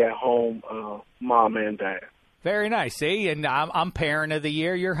be at home, mom and dad. Very nice. See, and I'm parent of the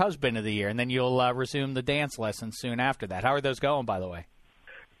year, you're husband of the year, and then you'll resume the dance lessons soon after that. How are those going, by the way?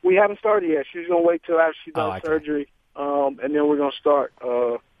 We haven't started yet. She's going to wait till after she does surgery, and then we're going to start.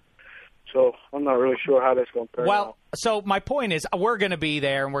 So I'm not really sure how that's going to turn out. Well, so my point is we're going to be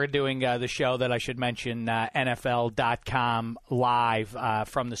there, and we're doing the show that I should mention, NFL.com live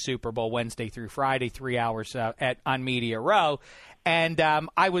from the Super Bowl Wednesday through Friday, 3 hours on Media Row. And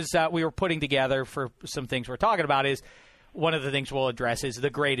we were putting together for some things we're talking about is one of the things we'll address is the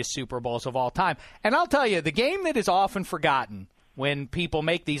greatest Super Bowls of all time. And I'll tell you, the game that is often forgotten when people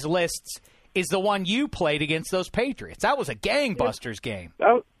make these lists is the one you played against those Patriots. That was a gangbusters game.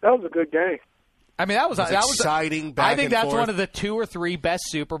 That was a good game. I mean, that was exciting. I think that's one of the 2 or 3 best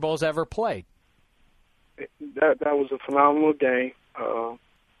Super Bowls ever played. That was a phenomenal game,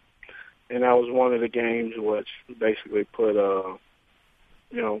 and that was one of the games which basically put Adam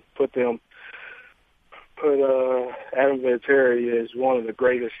Vinatieri as one of the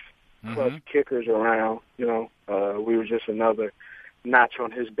greatest clutch kickers around. We were just another notch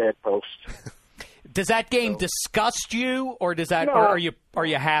on his bedpost. Does that game disgust you, or does that, or are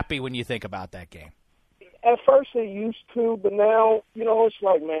you happy when you think about that game? At first it used to, but now it's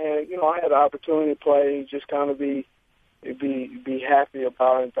like, man, I had the opportunity to play, just kind of be happy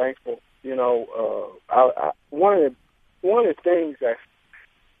about it and thankful. One of the things that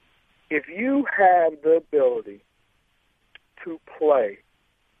if you have the ability to play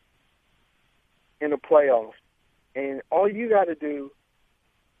in the playoffs, and all you got to do,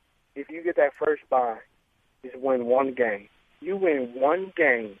 if you get that first bye, is win one game. You win one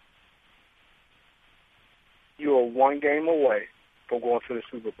game, you are one game away from going to the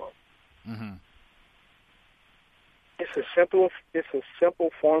Super Bowl. Mm-hmm. It's a simple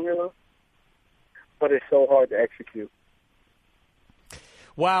formula, but it's so hard to execute.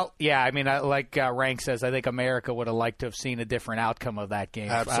 Well, yeah, I mean, like Rank says, I think America would have liked to have seen a different outcome of that game.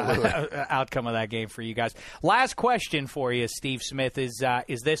 Absolutely. Outcome of that game for you guys. Last question for you, Steve Smith, is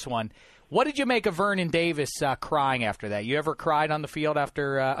this one. What did you make of Vernon Davis crying after that? You ever cried on the field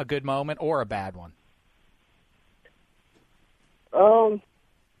after a good moment or a bad one? I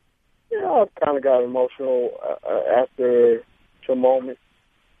kind of got emotional after some moments.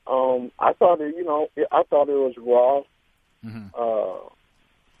 I thought it was raw. Mm-hmm.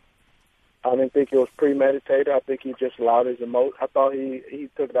 I didn't think it was premeditated. I think he just allowed his emotion. I thought he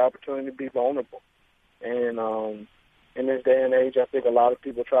took the opportunity to be vulnerable. And in this day and age, I think a lot of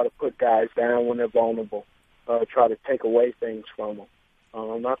people try to put guys down when they're vulnerable, try to take away things from them.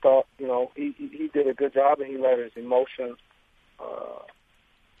 I thought, he did a good job, and he let his emotions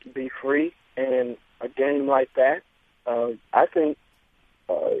be free. And a game like that, I think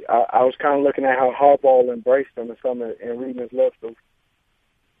I was kind of looking at how Harbaugh embraced him and reading his lips of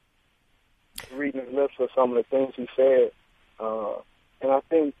some of the things he said. And I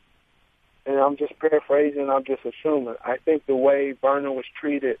think, and I'm just paraphrasing, I'm just assuming, I think the way Vernon was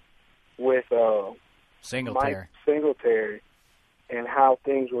treated with Singletary. Mike Singletary and how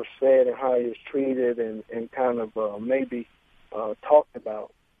things were said and how he was treated and kind of maybe talked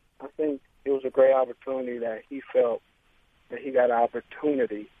about, I think it was a great opportunity that he felt that he got an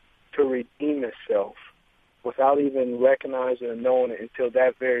opportunity to redeem himself without even recognizing and knowing it until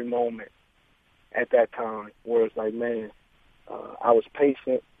that very moment at that time, where it's like, man, I was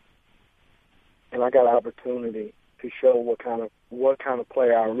patient, and I got an opportunity to show what kind of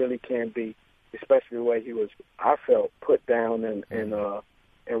player I really can be, especially the way he was, I felt, put down and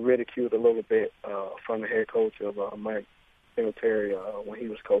ridiculed a little bit from the head coach of Mike Singletary when he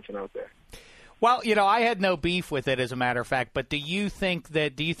was coaching out there. Well, I had no beef with it, as a matter of fact. But do you think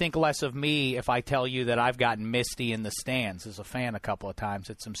less of me if I tell you that I've gotten misty in the stands as a fan a couple of times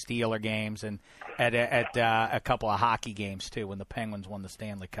at some Steeler games and at a couple of hockey games too when the Penguins won the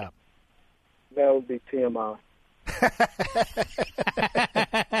Stanley Cup? That would be TMI.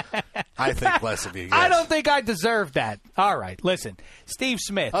 I think less of you. Yes. I don't think I deserve that. All right, listen, Steve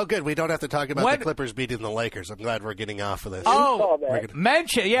Smith. Oh, good. We don't have to talk about the Clippers beating the Lakers. I'm glad we're getting off of this. Oh,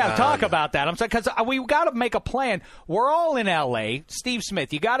 talk about that. I'm saying because we got to make a plan. We're all in L.A. Steve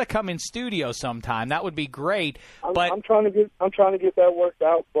Smith, you got to come in studio sometime. That would be great. I'm trying to get that worked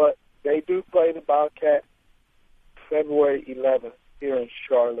out, but they do play the Bobcats February 11th here in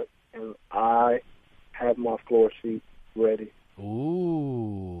Charlotte, and I have my floor seat ready.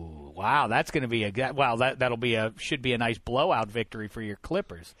 Ooh, wow! That's going to be should be a nice blowout victory for your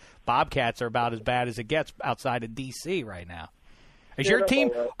Clippers. Bobcats are about as bad as it gets outside of D.C. right now. Is your team?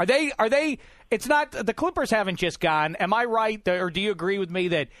 Right. Are they? It's not the Clippers. Haven't just gone. Am I right? Or do you agree with me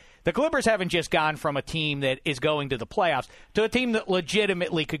that the Clippers haven't just gone from a team that is going to the playoffs to a team that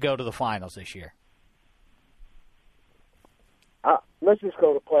legitimately could go to the finals this year? Let's just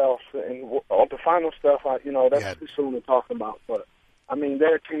go to playoffs and all the final stuff. That's too soon to talk about. But I mean,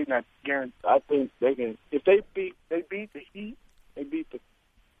 they're a team that I think they can. If they beat the Heat, they beating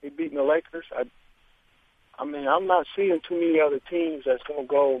the Lakers. I mean, I'm not seeing too many other teams that's going to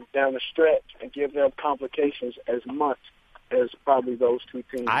go down the stretch and give them complications as much as probably those two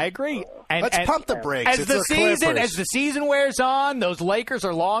teams. I agree. Let's pump the brakes. As the season wears on, those Lakers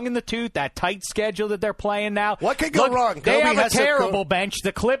are long in the tooth. That tight schedule that they're playing now. What could go wrong? They have a terrible bench.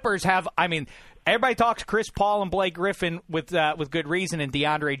 The Clippers have. I mean, everybody talks Chris Paul and Blake Griffin with good reason, and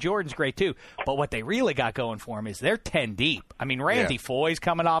DeAndre Jordan's great too. But what they really got going for them is they're 10 deep. I mean, Randy Foy's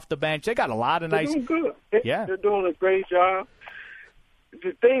coming off the bench. They got a lot of they're nice. Doing good. They're doing a great job.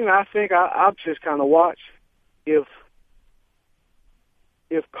 The thing I think I'll just kind of watch if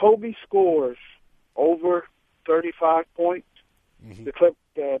Kobe scores over 35 points,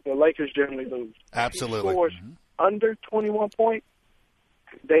 the Lakers generally lose. Absolutely. If he scores under 21 points,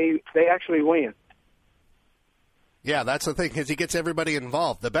 they actually win. Yeah, that's the thing, because he gets everybody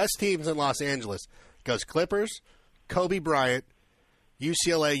involved. The best teams in Los Angeles goes Clippers, Kobe Bryant,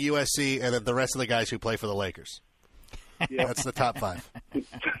 UCLA, USC, and then the rest of the guys who play for the Lakers. Yeah. That's the top 5.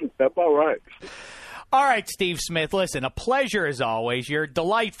 That's all right. All right, Steve Smith, listen, a pleasure as always. You're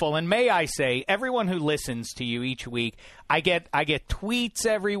delightful. And may I say, everyone who listens to you each week, I get tweets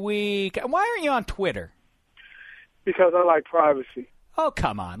every week. Why aren't you on Twitter? Because I like privacy. Oh,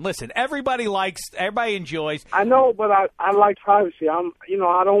 come on. Listen, everybody enjoys. I know, but I like privacy. I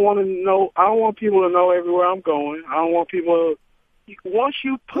don't want people to know everywhere I'm going. I don't want people once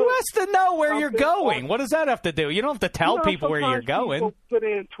you put... Who has to know where you're going? What does that have to do? You don't have to tell people where you're going. People put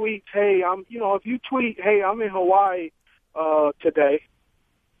in tweets, hey, if you tweet, hey, I'm in Hawaii today.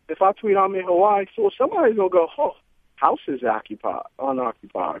 If I tweet I'm in Hawaii, so somebody's going to go, oh, house is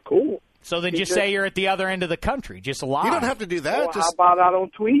unoccupied. Cool. So then just say you're at the other end of the country. Just lie. You don't have to do that. Well, how about I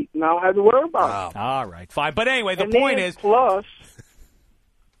don't tweet and I don't have to worry about it? All right, fine. But anyway, the point is... Plus,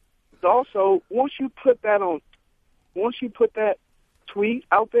 also, once you put that tweet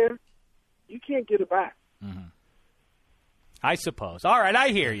out there, you can't get it back. Mm-hmm. I suppose. All right, I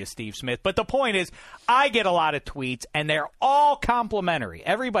hear you, Steve Smith. But the point is, I get a lot of tweets, and they're all complimentary.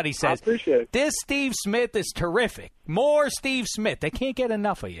 Everybody says, I appreciate it. This Steve Smith is terrific. More Steve Smith. They can't get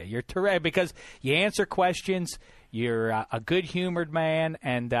enough of you. You're terrific because you answer questions. You're a good-humored man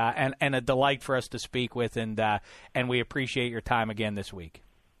and a delight for us to speak with, and we appreciate your time again this week.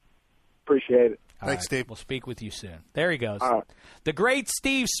 Appreciate it. Thanks, Steve. We'll speak with you soon. There he goes. Right. The great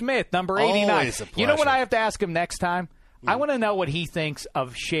Steve Smith, number 89. Always a pleasure. You know what I have to ask him next time? I want to know what he thinks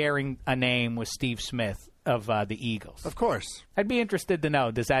of sharing a name with Steve Smith of the Eagles. Of course. I'd be interested to know,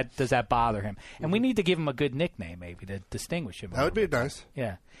 does that bother him? And we need to give him a good nickname maybe to distinguish him. That would be nice.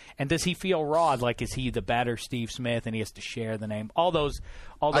 Yeah. And does he feel raw? Like, is he the better Steve Smith and he has to share the name? All those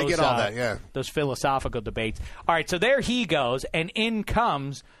I get all that, yeah. Those philosophical debates. All right, so there he goes, and in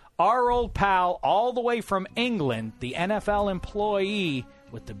comes our old pal all the way from England, the NFL employee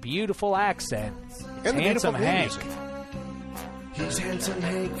with the beautiful accent, and the Handsome Hank. He's Handsome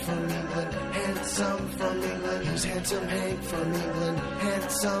Hank from England, handsome from England. He's Handsome Hank from England,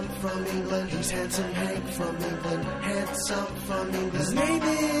 handsome from England. He's Handsome Hank from England, handsome from England. His name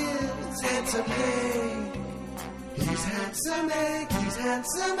is Handsome Hank. He's Handsome Hank. He's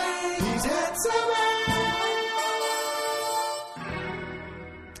Handsome Hank. He's Handsome Hank.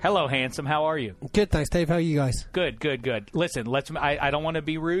 Hello, Handsome. How are you? Good, thanks, Dave. How are you guys? Good. Listen, I don't want to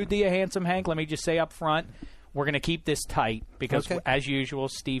be rude to you, Handsome Hank. Let me just say up front, we're going to keep this tight because, as usual,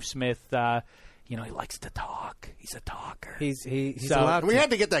 Steve Smith, he likes to talk. He's a talker. He's allowed to. We had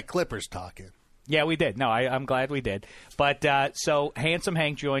to get that Clippers talk in. Yeah, we did. No, I'm glad we did. But so Handsome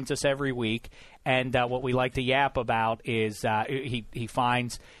Hank joins us every week, and what we like to yap about is he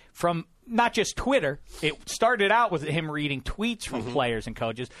finds from not just Twitter. It started out with him reading tweets from players and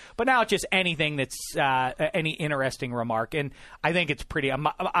coaches, but now it's just anything that's any interesting remark. And I think it's pretty.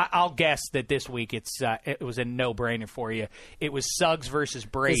 I'll guess that this week it was a no-brainer for you. It was Suggs versus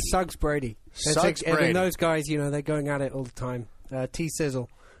Brady. It's Suggs Brady. Suggs Brady. And those guys, they're going at it all the time. T-Sizzle.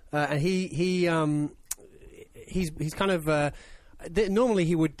 And he's kind of normally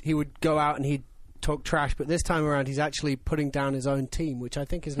he would go out and he'd talk trash, but this time around he's actually putting down his own team, which I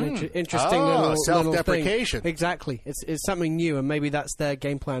think is an interesting little self-deprecation. Thing. Exactly, it's something new, and maybe that's their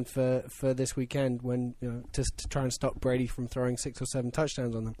game plan for this weekend when to try and stop Brady from throwing 6 or 7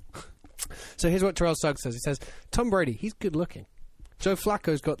 touchdowns on them. So here's what Terrell Suggs says. He says, Tom Brady, he's good looking. Joe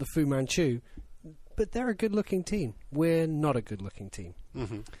Flacco's got the Fu Manchu, but they're a good-looking team. We're not a good-looking team.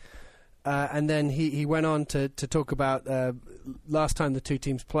 And then he went on to talk about last time the two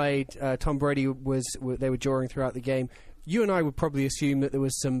teams played. Tom Brady they were jawing throughout the game. You and I would probably assume that there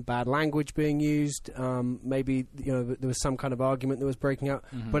was some bad language being used. Maybe there was some kind of argument that was breaking out.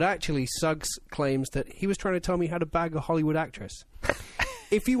 But actually, Suggs claims that he was trying to tell me how to bag a Hollywood actress.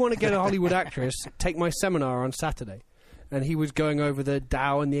 If you want to get a Hollywood actress, take my seminar on Saturday. And he was going over the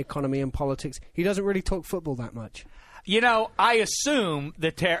Dow and the economy and politics. He doesn't really talk football that much. I assume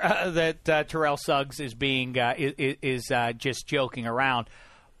that Terrell Suggs is being just joking around,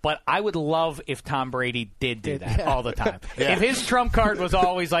 but I would love if Tom Brady did that all the time. If his trump card was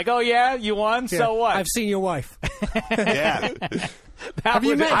always like, "Oh yeah, you won, so what?" I've seen your wife. Yeah. Have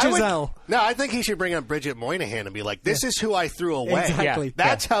you met Giselle? I think he should bring up Bridget Moynihan and be like, "This is who I threw away." Exactly.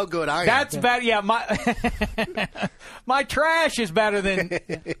 That's how good I am. That's bad. Yeah, my trash is better than.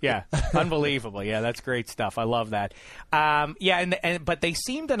 Yeah, unbelievable. Yeah, that's great stuff. I love that. But they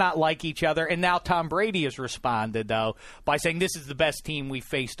seem to not like each other. And now Tom Brady has responded though by saying this is the best team we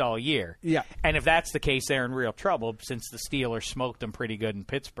faced all year. Yeah. And if that's the case, they're in real trouble since the Steelers smoked them pretty good in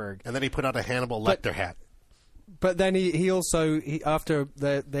Pittsburgh. And then he put out a Hannibal Lecter hat. But then he also after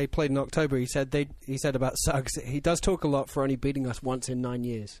they played in October, he said about Suggs, he does talk a lot for only beating us once in 9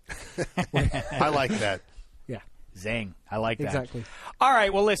 years. I like that. Yeah. Zing. I like that. Exactly. All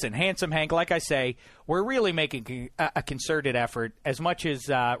right. Well, listen, Handsome Hank, like I say, we're really making a concerted effort. As much as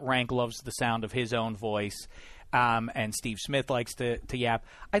Rank loves the sound of his own voice, and Steve Smith likes to yap,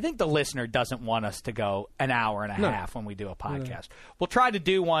 I think the listener doesn't want us to go an hour and a half when we do a podcast. No. We'll try to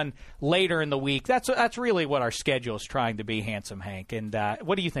do one later in the week. That's really what our schedule is trying to be, Handsome Hank. And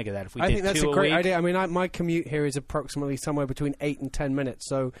what do you think of that? If we I did think that's two a great week? idea. I mean, my commute here is approximately somewhere between 8 and 10 minutes.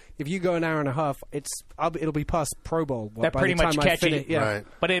 So if you go an hour and a half, it'll be past Pro Bowl. That pretty much catches it. Yeah.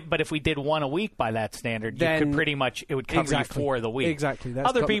 Right. But if we did one a week by that standard, you could pretty much it would cover you for the week. Exactly.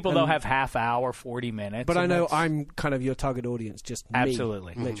 Other people though have half hour, 40 minutes. But I know I'm kind of your target audience, just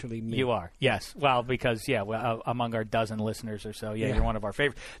absolutely, me, literally me. You are, yes. Well, because among our dozen listeners or so, you're one of our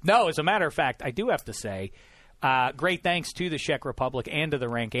favorites. No, as a matter of fact, I do have to say, great thanks to the Czech Republic and to the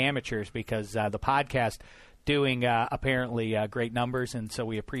Rank Amateurs because the podcast doing apparently great numbers, and so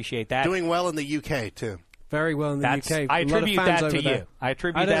we appreciate that. Doing well in the UK too. Very well in the UK. I attribute that to you. I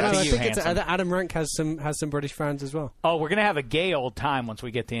attribute that to you, Handsome. Adam Rank has some British fans as well. Oh, we're going to have a gay old time once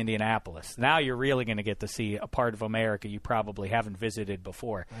we get to Indianapolis. Now you're really going to get to see a part of America you probably haven't visited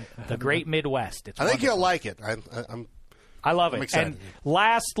before. The great Midwest. It's I think you'll like it. I love it. I'm excited. And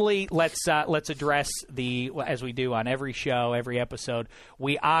lastly, let's address as we do on every show, every episode,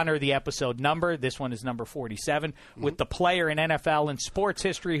 we honor the episode number. This one is number 47 with the player in NFL and sports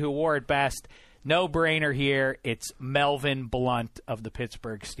history who wore it best. No brainer here. It's Melvin Blount of the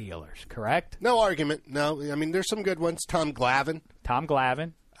Pittsburgh Steelers, correct? No argument. No. I mean, there's some good ones. Tom Glavine.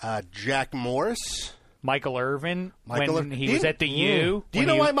 Jack Morris. Michael Irvin when he was at the U. Do you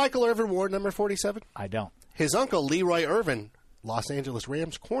know why Michael Irvin wore number 47? I don't. His uncle, Leroy Irvin, Los Angeles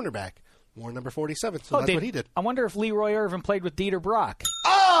Rams cornerback, wore number 47. So that's what he did. I wonder if Leroy Irvin played with Dieter Brock.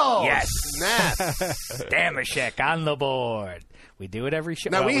 Oh! Yes. Snap. Damashek on the board. We do it every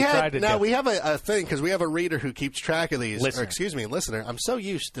show. Now, we have a thing, because we have a reader who keeps track of these. Listener. I'm so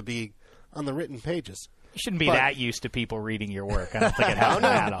used to be on the written pages. You shouldn't be that used to people reading your work. I don't think it helps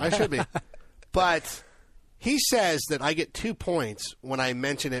at all. I should be. But he says that I get 2 points when I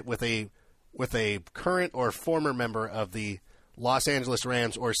mention it with a current or former member of the Los Angeles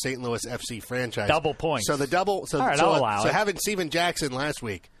Rams or St. Louis FC franchise. Double points. So the double. So, all right, so, I'll allow it. having Steven Jackson last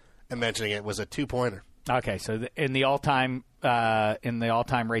week and mentioning it was a 2-pointer. Okay, so in the all-time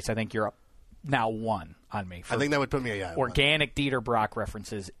race, I think you're up now 1 on me. I think that would put me organic Dieter Brock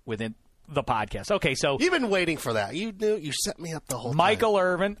references within the podcast. Okay, so you've been waiting for that. You knew you set me up the whole Michael time.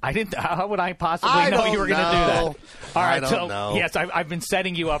 Irvin. I didn't. How would I possibly know you were going to do that? All right, so yes, I've been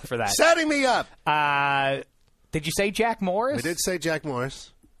setting you up for that. Setting me up. Did you say Jack Morris? We did say Jack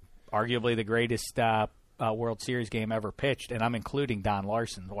Morris. Arguably the greatest World Series game ever pitched, and I'm including Don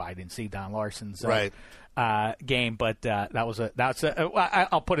Larson. Well, I didn't see Don Larson's game, but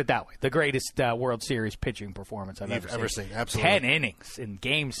I'll put it that way: the greatest World Series pitching performance I've ever seen. Absolutely, 10 innings in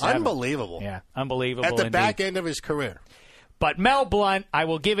Game 7. Unbelievable. Yeah, unbelievable. At the indeed. back end of his career. But Mel Blount, I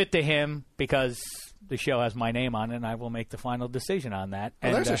will give it to him because the show has my name on it, and I will make the final decision on that.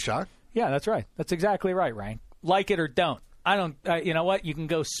 Well, there's a shot. Yeah, that's right. That's exactly right, Ryan. Like it or don't. I don't. You know what? You can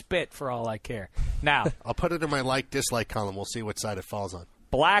go spit for all I care. Now, I'll put it in my like-dislike column. We'll see which side it falls on.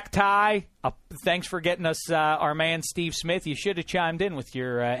 Black tie. Thanks for getting us our man Steve Smith. You should have chimed in with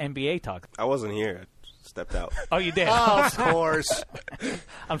your NBA talk. I wasn't here. I stepped out. Oh, you did? Of course.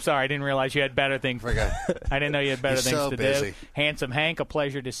 I'm sorry. I didn't realize you had better things. Forget. I didn't know you had better things so to busy. do. Handsome Hank, a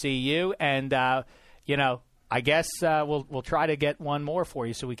pleasure to see you. And, I guess we'll try to get one more for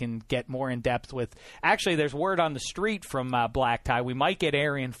you so we can get more in depth with. Actually, there's word on the street from Black Tie. We might get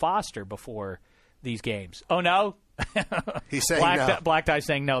Arian Foster before these games. Oh no, he's saying no. Black Tie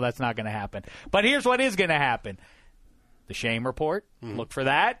saying no. That's not going to happen. But here's what is going to happen: the Shame Report. Look for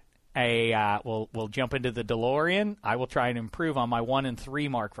that. We'll jump into the DeLorean. I will try and improve on my 1-3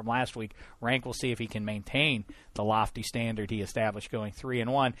 mark from last week. Rank will see if he can maintain the lofty standard he established going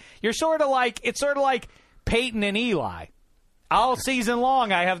 3-1. It's sort of like Peyton and Eli. All season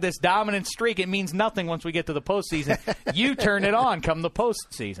long, I have this dominant streak. It means nothing once we get to the postseason. You turn it on come the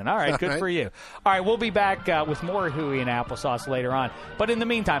postseason. All right, good for you. All right, we'll be back with more hooey and applesauce later on. But in the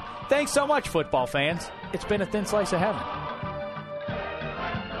meantime, thanks so much, football fans. It's been a thin slice of heaven.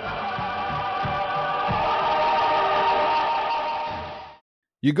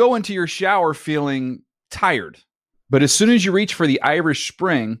 You go into your shower feeling tired, but as soon as you reach for the Irish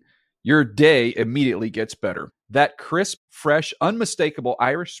Spring, your day immediately gets better. That crisp, fresh, unmistakable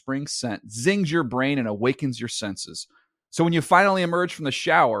Irish Spring scent zings your brain and awakens your senses. So when you finally emerge from the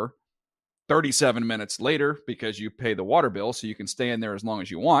shower, 37 minutes later, because you pay the water bill so you can stay in there as long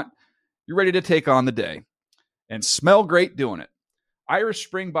as you want, you're ready to take on the day and smell great doing it. Irish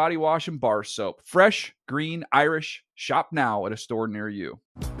Spring Body Wash and Bar Soap. Fresh, green, Irish. Shop now at a store near you.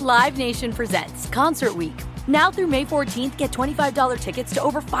 Live Nation presents Concert Week. Now through May 14th, get $25 tickets to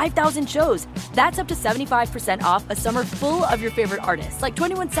over 5,000 shows. That's up to 75% off a summer full of your favorite artists like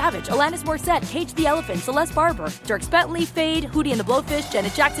 21 Savage, Alanis Morissette, Cage the Elephant, Celeste Barber, Dierks Bentley, Fade, Hootie and the Blowfish,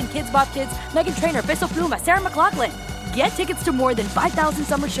 Janet Jackson, Kids Bop Kids, Meghan Trainor, Peso Pluma, Sarah McLachlan. Get tickets to more than 5,000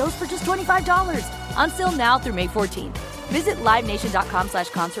 summer shows for just $25. Until now through May 14th. Visit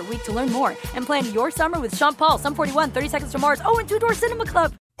LiveNation.com/Concert Week to learn more and plan your summer with Sean Paul, Sum 41, 30 Seconds to Mars, and Two Door Cinema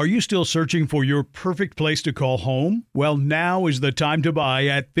Club. Are you still searching for your perfect place to call home? Well, now is the time to buy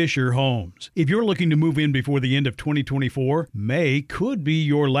at Fisher Homes. If you're looking to move in before the end of 2024, May could be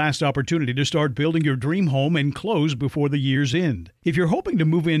your last opportunity to start building your dream home and close before the year's end. If you're hoping to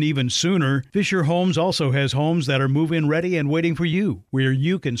move in even sooner, Fisher Homes also has homes that are move-in ready and waiting for you, where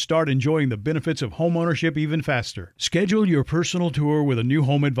you can start enjoying the benefits of homeownership even faster. Schedule your personal tour with a new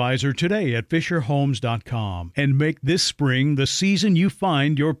home advisor today at FisherHomes.com and make this spring the season you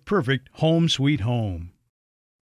find your perfect home sweet home.